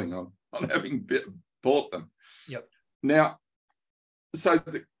huge killing on having bought them. Yep. Now, so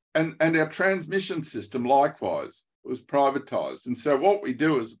and our transmission system likewise was privatized. And so what we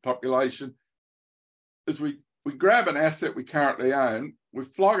do as a population is we grab an asset we currently own, we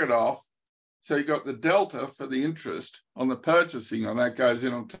flog it off. So you got the delta for the interest on the purchasing on that goes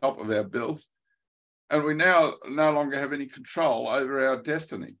in on top of our bills. And we now no longer have any control over our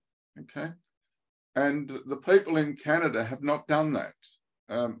destiny, okay? And the people in Canada have not done that.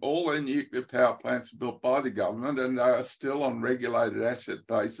 All their nuclear power plants were built by the government and they are still on regulated asset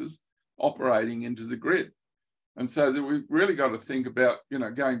bases operating into the grid. And so we've really got to think about,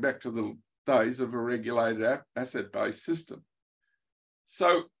 going back to the days of a regulated asset-based system.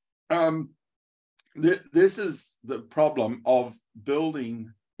 So this is the problem of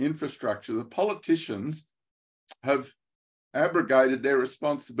building infrastructure. The politicians have abrogated their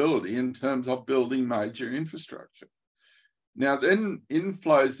responsibility in terms of building major infrastructure. Now, then in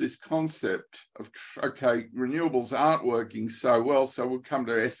flows this concept of, okay, renewables aren't working so well, so we'll come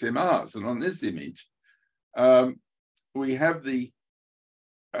to SMRs. And on this image, we have the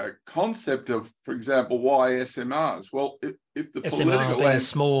concept of, for example, why SMRs? Well, if the SMR political being a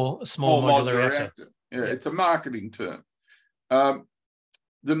small modular reactor. Yeah, it's a marketing term.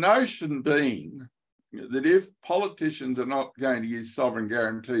 The notion being that if politicians are not going to use sovereign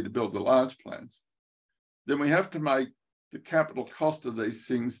guarantee to build the large plants, then we have to make the capital cost of these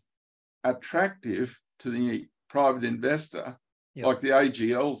things attractive to the private investor, like the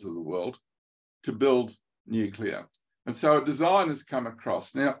AGLs of the world, to build nuclear. And so a design has come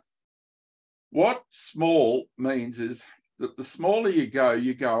across. Now, what small means is that the smaller you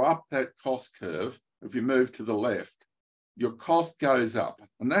go up that cost curve. If you move to the left, your cost goes up.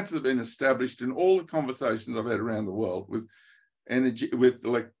 And that's been established in all the conversations I've had around the world with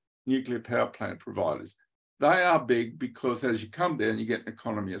nuclear power plant providers. They are big because as you come down, you get an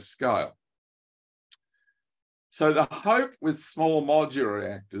economy of scale. So the hope with small modular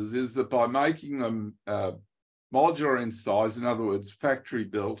reactors is that by making them modular in size, in other words, factory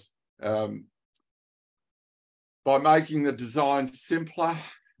built, by making the design simpler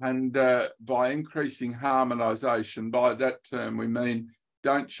and by increasing harmonisation, by that term we mean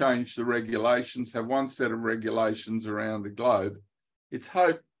don't change the regulations, have one set of regulations around the globe. It's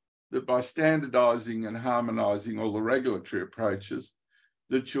hoped that by standardising and harmonising all the regulatory approaches,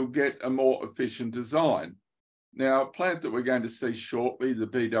 that you'll get a more efficient design. Now, a plant that we're going to see shortly, the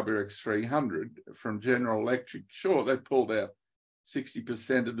BWX300 from General Electric, sure, they pulled out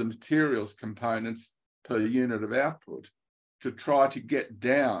 60% of the materials components per unit of output to try to get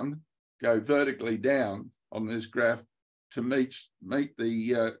down, go vertically down on this graph to meet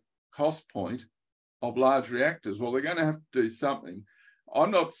the cost point of large reactors. Well, they're going to have to do something.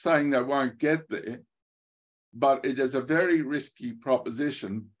 I'm not saying they won't get there, but it is a very risky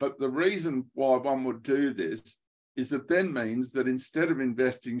proposition. But the reason why one would do this is that then means that instead of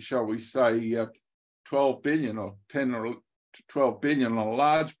investing, shall we say, 12 billion or 10 or 12 billion on a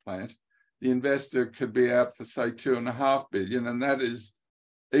large plant, the investor could be out for, say, 2.5 billion, and that is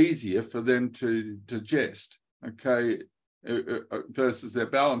easier for them to digest, okay, versus their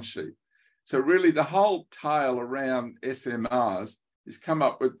balance sheet. So really the whole tale around SMRs is come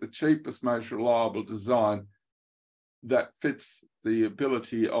up with the cheapest, most reliable design that fits the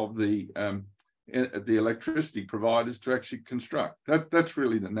ability of the electricity providers to actually construct. That's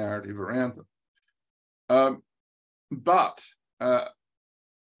really the narrative around them.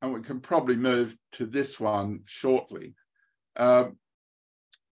 And we can probably move to this one shortly. So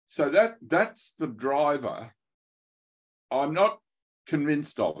that's the driver. I'm not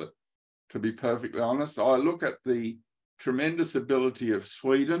convinced of it, to be perfectly honest. I look at the tremendous ability of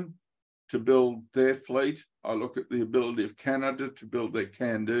Sweden to build their fleet. I look at the ability of Canada to build their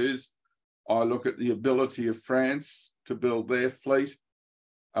CANDOs. I look at the ability of France to build their fleet.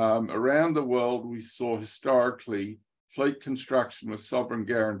 Around the world, we saw historically fleet construction with sovereign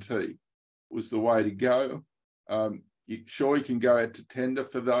guarantee was the way to go. You can go out to tender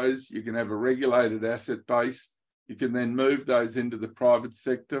for those. You can have a regulated asset base. You can then move those into the private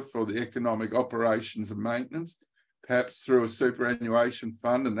sector for the economic operations and maintenance, perhaps through a superannuation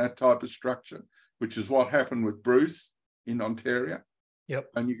fund and that type of structure, which is what happened with Bruce in Ontario. Yep.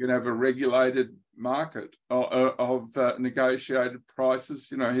 And you can have a regulated market of negotiated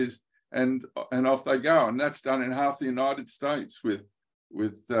prices, and off they go. And that's done in half the United States with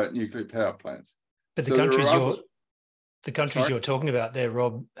nuclear power plants. But the countries you're talking about there,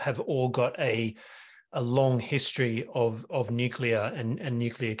 Rob, have all got a long history of nuclear and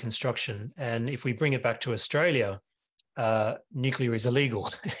nuclear construction. And if we bring it back to Australia, nuclear is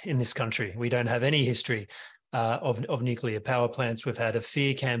illegal in this country. We don't have any history of nuclear power plants. We've had a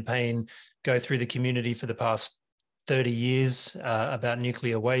fear campaign go through the community for the past 30 years about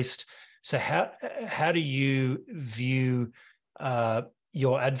nuclear waste. So how do you view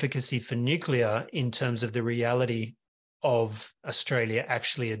your advocacy for nuclear in terms of the reality of Australia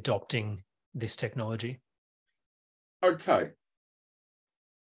actually adopting this technology? Okay.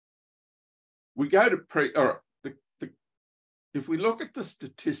 We go to if we look at the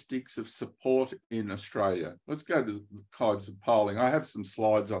statistics of support in Australia, let's go to the kinds of polling. I have some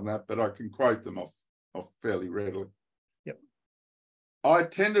slides on that, but I can quote them off fairly readily. Yep. I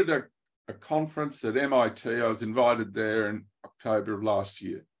attended a conference at MIT. I was invited there in October of last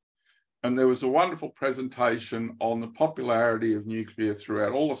year. And there was a wonderful presentation on the popularity of nuclear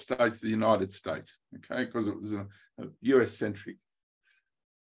throughout all the states of the United States, okay, because it was a US-centric.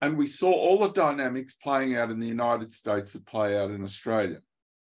 And we saw all the dynamics playing out in the United States that play out in Australia.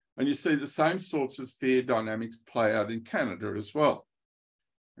 And you see the same sorts of fear dynamics play out in Canada as well.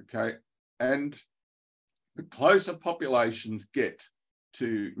 Okay. And the closer populations get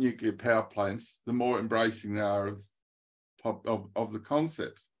to nuclear power plants, the more embracing they are of the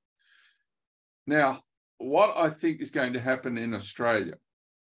concepts. Now, what I think is going to happen in Australia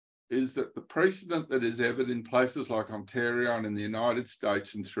is that the precedent that is evident in places like Ontario and in the United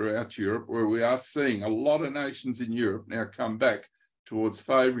States and throughout Europe, where we are seeing a lot of nations in Europe now come back towards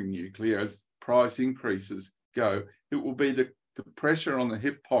favouring nuclear as price increases go, it will be the pressure on the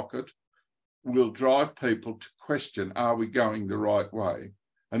hip pocket will drive people to question, are we going the right way?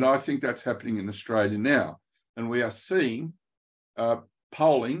 And I think that's happening in Australia now. And we are seeing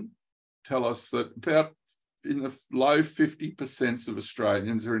polling tell us that about in the low 50% of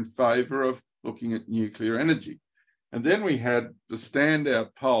Australians are in favour of looking at nuclear energy. And then we had the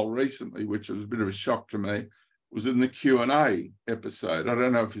standout poll recently, which was a bit of a shock to me, was in the Q&A episode. I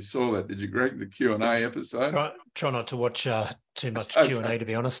don't know if you saw that. Did you, Greg, the Q&A episode? Try not to watch too much Q&A, to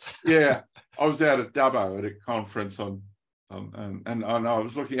be honest. Yeah, I was out at Dubbo at a conference and I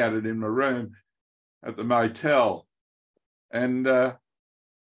was looking at it in my room at the motel, and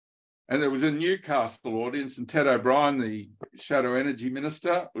there was a Newcastle audience, and Ted O'Brien, the Shadow Energy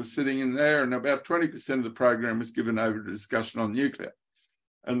Minister, was sitting in there, and about 20% of the program was given over to discussion on nuclear.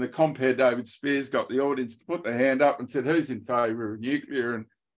 And the compere David Spears got the audience to put their hand up and said, who's in favour of nuclear? And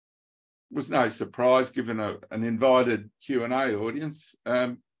it was no surprise, given an invited Q&A audience.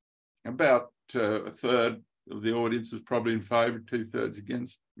 About a third of the audience was probably in favour, 2/3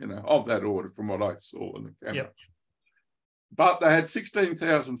 against, of that order from what I saw in the camera. Yep. But they had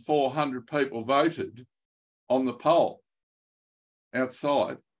 16,400 people voted on the poll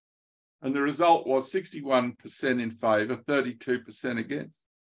outside. And the result was 61% in favour, 32% against.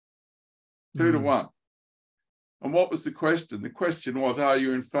 2 to 1. And what was the question? The question was, are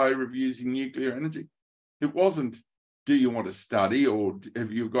you in favour of using nuclear energy? It wasn't, do you want to study, or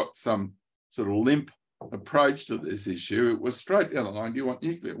have you got some sort of limp approach to this issue? It was straight down the line, do you want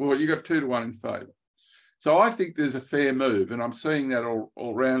nuclear? Well, you got 2 to 1 in favour. So I think there's a fair move, and I'm seeing that all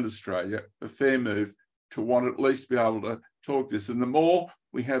around Australia, a fair move to want to at least be able to talk this. And the more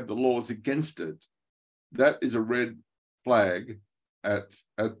we have the laws against it, that is a red flag at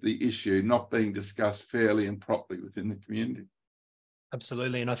the issue not being discussed fairly and properly within the community.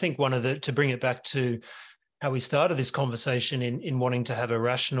 Absolutely. And I think to bring it back to how we started this conversation in wanting to have a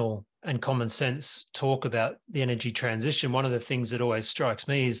rational and common sense talk about the energy transition, one of the things that always strikes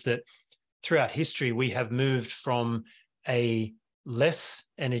me is that throughout history, we have moved from a less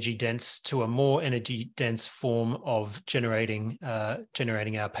energy dense to a more energy dense form of generating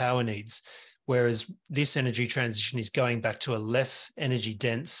our power needs. Whereas this energy transition is going back to a less energy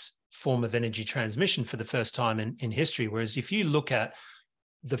dense form of energy transmission for the first time in history. Whereas if you look at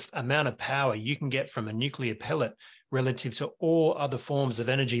the amount of power you can get from a nuclear pellet relative to all other forms of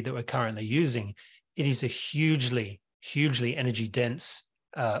energy that we're currently using, it is a hugely, hugely energy dense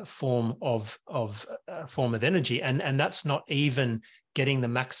form of energy, and that's not even getting the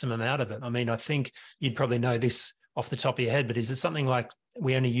maximum out of it. I mean, I think you'd probably know this off the top of your head, but is it something like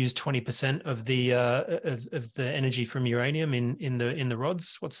we only use 20% of the energy from uranium in the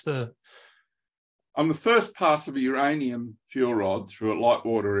rods? What's the on the first pass of a uranium fuel rod through a light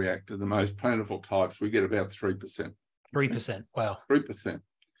water reactor, the most plentiful types, we get about 3%. 3%. Wow. 3%.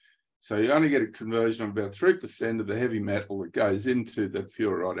 So you only get a conversion of about 3% of the heavy metal that goes into that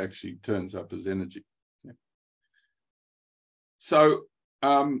fuel rod actually turns up as energy. Yeah. So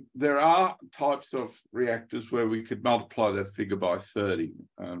there are types of reactors where we could multiply that figure by 30.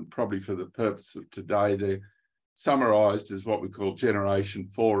 Probably for the purpose of today, they're summarised as what we call generation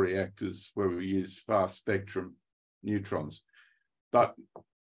 4 reactors, where we use fast spectrum neutrons. But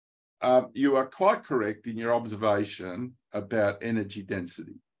you are quite correct in your observation about energy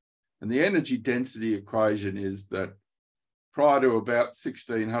density. And the energy density equation is that prior to about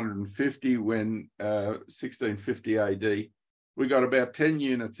 1650, when 1650 AD, we got about 10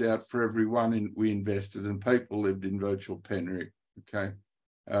 units out for every one we invested, and people lived in virtual penury. Okay,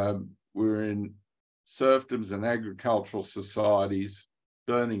 we were in serfdoms and agricultural societies,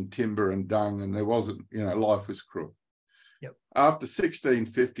 burning timber and dung, and there wasn't, life was cruel. Yep. After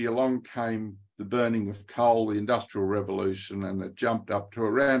 1650, along came the burning of coal, the Industrial Revolution, and it jumped up to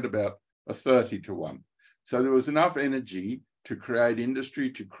around about a 30 to 1. So there was enough energy to create industry,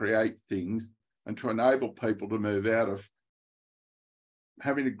 to create things, and to enable people to move out of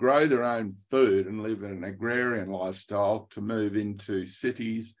having to grow their own food and live in an agrarian lifestyle, to move into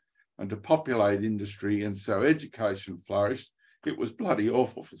cities and to populate industry. And so education flourished. It was bloody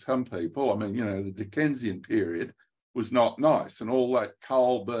awful for some people. I mean, the Dickensian period was not nice, and all that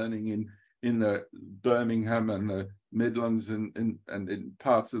coal burning in the Birmingham and the Midlands and in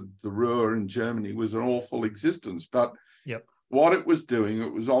parts of the Ruhr in Germany was an awful existence. But what it was doing,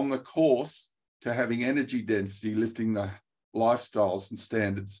 it was on the course to having energy density, lifting the lifestyles and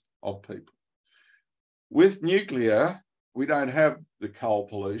standards of people. With nuclear, we don't have the coal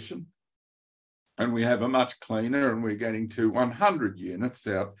pollution, and we have a much cleaner, and we're getting to 100 units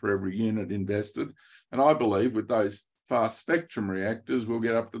out for every unit invested. And I believe with those fast spectrum reactors, we'll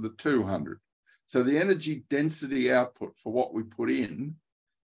get up to the 200. So the energy density output for what we put in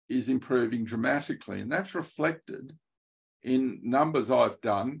is improving dramatically. And that's reflected in numbers I've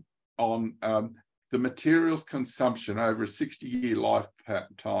done on the materials consumption over a 60-year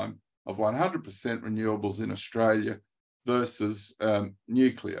lifetime of 100% renewables in Australia versus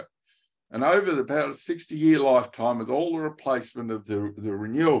nuclear. And over about a 60-year lifetime, with all the replacement of the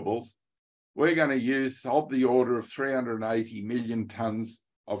renewables, we're going to use of the order of 380 million tonnes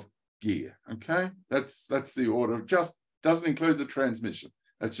of gear, okay? That's the order of, just doesn't include the transmission.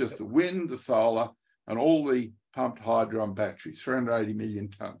 That's just the wind, the solar, and all the pumped hydro and batteries, 380 million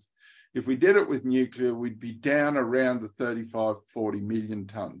tonnes. If we did it with nuclear, we'd be down around the 35, 40 million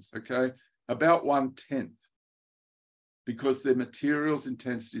tonnes, okay? About 1/10, because their materials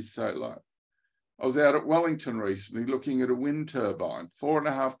intensity is so low. I was out at Wellington recently looking at a wind turbine,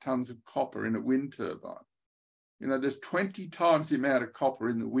 4.5 tonnes of copper in a wind turbine. You know, there's 20 times the amount of copper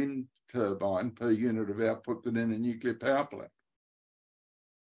in the wind turbine per unit of output than in a nuclear power plant.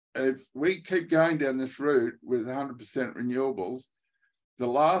 If we keep going down this route with 100% renewables, the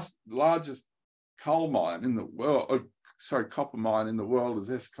largest coal mine in the world, copper mine in the world is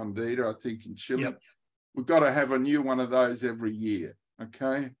Escondida, I think, in Chile. Yep. We've got to have a new one of those every year,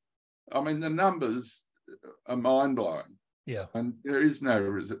 okay? I mean, the numbers are mind-blowing. Yeah. And there is no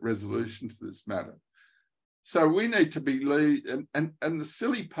resolution to this matter. So we need to be and the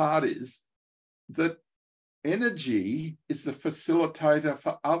silly part is that energy is the facilitator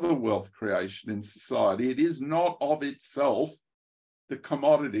for other wealth creation in society. It is not of itself the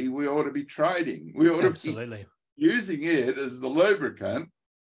commodity we ought to be trading. We ought to be using it as the lubricant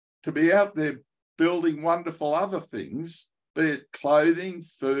to be out there building wonderful other things, be it clothing,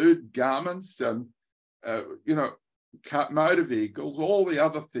 food, garments, and motor vehicles, all the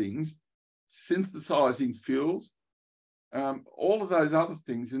other things, synthesizing fuels, all of those other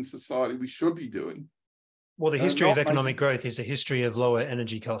things in society we should be doing. Well, the history of economic growth is a history of lower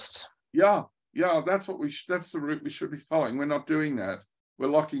energy costs. Yeah, that's what that's the route we should be following. We're not doing that. We're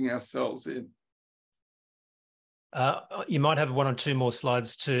locking ourselves in. You might have one or two more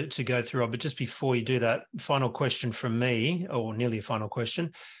slides to go through, Rob, but just before you do that, final question from me, or nearly a final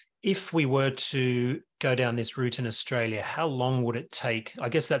question. If we were to go down this route in Australia, how long would it take? I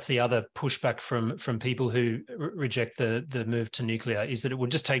guess that's the other pushback from people who reject the move to nuclear, is that it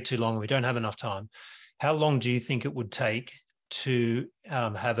would just take too long. We don't have enough time. How long do you think it would take to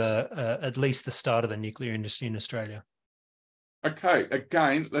have at least the start of the nuclear industry in Australia? Okay,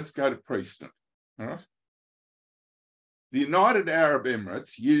 again, let's go to precedent, all right? The United Arab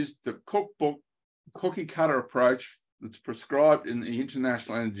Emirates used the cookbook, cookie cutter approach that's prescribed in the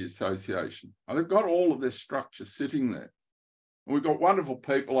International Energy Association. And they've got all of their structure sitting there. And we've got wonderful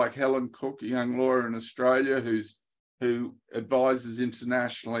people like Helen Cook, a young lawyer in Australia who advises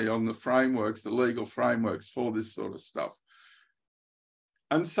internationally on the frameworks, the legal frameworks for this sort of stuff.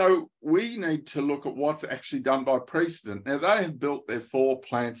 And so we need to look at what's actually done by precedent. Now, they have built their 4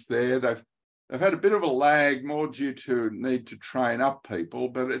 plants there. They've had a bit of a lag, more due to need to train up people,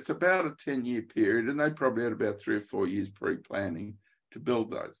 but it's about a 10-year period, and they probably had about 3 or 4 years pre-planning to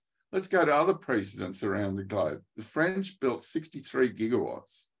build those. Let's go to other precedents around the globe. The French built 63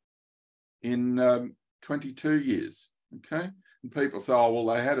 gigawatts in 22 years, okay? And people say, oh,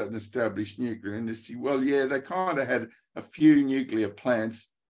 well, they had an established nuclear industry. Well, yeah, they kind of had a few nuclear plants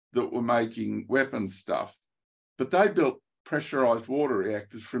that were making weapons stuff, but they built pressurized water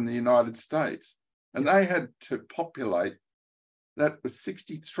reactors from the United States. And they had to populate, that was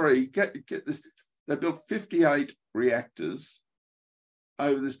 63, get this, they built 58 reactors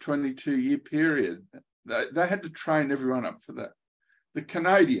over this 22-year period. They had to train everyone up for that. The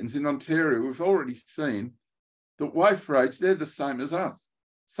Canadians in Ontario, we've already seen that wave rates, they're the same as us,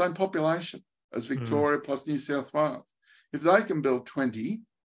 same population as Victoria plus New South Wales. If they can build 20,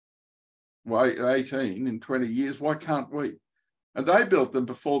 18 in 20 years, why can't we? And they built them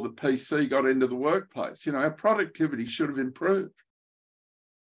before the PC got into the workplace. You know, our productivity should have improved.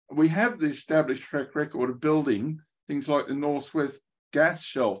 We have the established track record of building things like the Northwest gas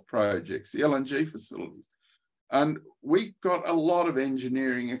shelf projects, the LNG facilities. And we got a lot of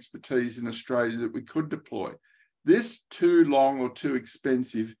engineering expertise in Australia that we could deploy. This too long or too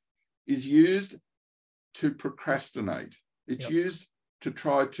expensive is used to procrastinate. It's used to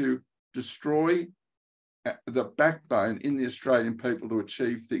try to destroy the backbone in the Australian people to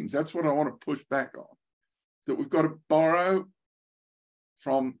achieve things. That's what I want to push back on, that we've got to borrow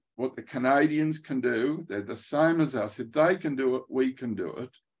from what the Canadians can do. They're the same as us. If they can do it, we can do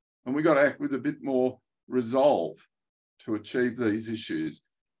it. And we've got to act with a bit more resolve to achieve these issues.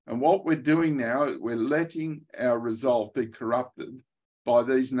 And what we're doing now, we're letting our resolve be corrupted by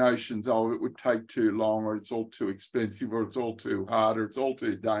these notions, oh, it would take too long, or it's all too expensive, or it's all too hard, or it's all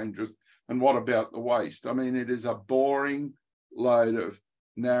too dangerous. And what about the waste? I mean, it is a boring load of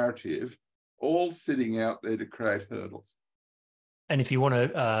narrative, all sitting out there to create hurdles. And if you want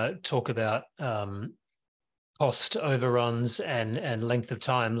to talk about cost overruns and length of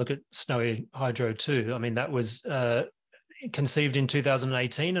time, look at Snowy Hydro 2. I mean, that was conceived in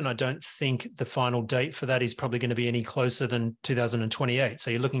 2018, and I don't think the final date for that is probably going to be any closer than 2028.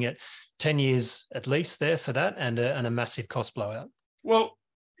 So you're looking at 10 years at least there for that, and a massive cost blowout. Well,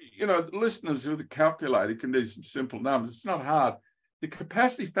 you know, listeners with a calculator can do some simple numbers. It's not hard. The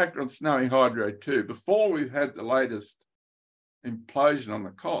capacity factor on Snowy Hydro 2, before we've had the latest implosion on the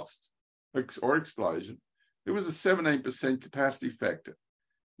cost, or explosion, it was a 17% capacity factor.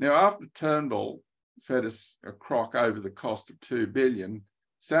 Now, after Turnbull fed us a crock over the cost of $2 billion,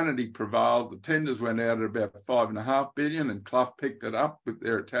 sanity prevailed. The tenders went out at about $5.5 billion, and Clough picked it up with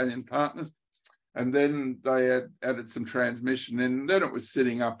their Italian partners. And then they added some transmission in, and then it was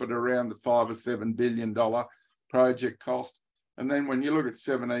sitting up at around the $5 or $7 billion project cost. And then when you look at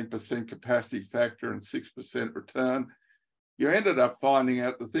 17% capacity factor and 6% return, you ended up finding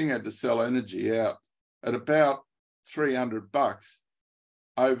out the thing had to sell energy out at about $300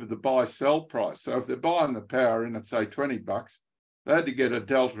 over the buy-sell price. So if they're buying the power in at, say, $20, they had to get a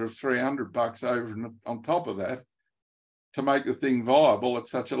delta of $300 over on top of that to make the thing viable at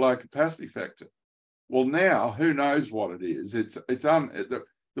such a low capacity factor. Well, now who knows what it is? The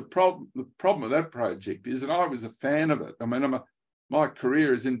problem with that project is that I was a fan of it. I mean, my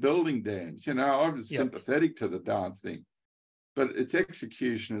career is in building dams. You know, I was sympathetic to the darn thing, but its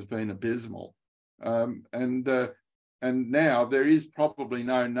execution has been abysmal. And now there is probably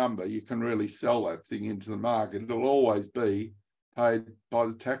no number you can really sell that thing into the market. It'll always be paid by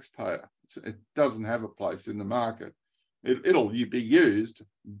the taxpayer. It doesn't have a place in the market. It'll be used,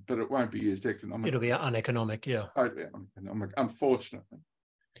 but it won't be used economically. It'll be uneconomic, yeah. Totally uneconomic, unfortunately.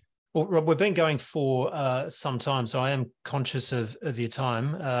 Well, Rob, we've been going for some time, so I am conscious of your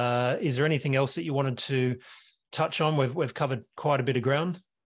time. Is there anything else that you wanted to touch on? We've covered quite a bit of ground.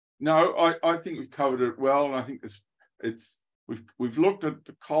 No, I think we've covered it well, and I think we've looked at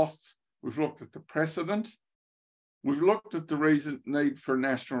the costs, we've looked at the precedent, we've looked at the need for a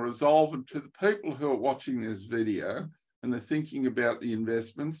national resolve, and to the people who are watching this video and they're thinking about the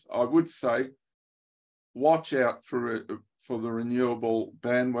investments, I would say, watch out for the renewable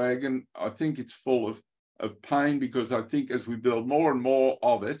bandwagon. I think it's full of pain, because I think as we build more and more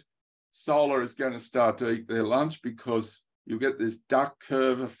of it, solar is going to start to eat their lunch, because you get this duck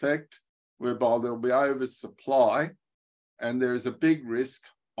curve effect whereby there'll be oversupply, and there is a big risk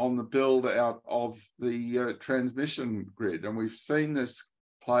on the build out of the transmission grid. And we've seen this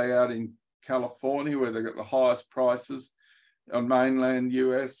play out in California, where they've got the highest prices. On mainland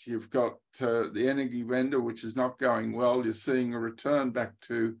US, you've got the energy vendor, which is not going well. You're seeing a return back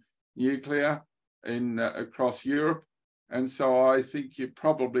to nuclear across Europe. And so I think you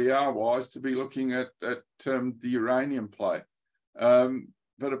probably are wise to be looking at the uranium play.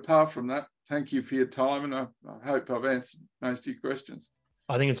 But apart from that, thank you for your time, and I hope I've answered most of your questions.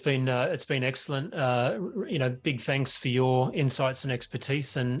 I think it's been excellent. Big thanks for your insights and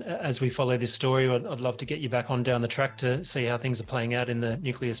expertise. And as we follow this story, I'd love to get you back on down the track to see how things are playing out in the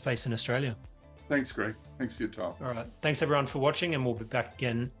nuclear space in Australia. Thanks, Greg. Thanks for your time. All right. Thanks, everyone, for watching, and we'll be back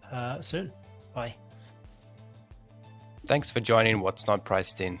again soon. Bye. Thanks for joining What's Not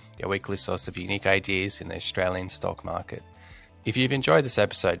Priced In, your weekly source of unique ideas in the Australian stock market. If you've enjoyed this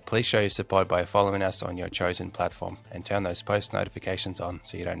episode, please show your support by following us on your chosen platform and turn those post notifications on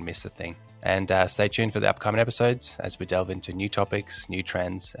so you don't miss a thing. And stay tuned for the upcoming episodes as we delve into new topics, new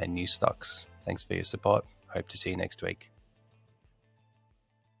trends, and new stocks. Thanks for your support. Hope to see you next week.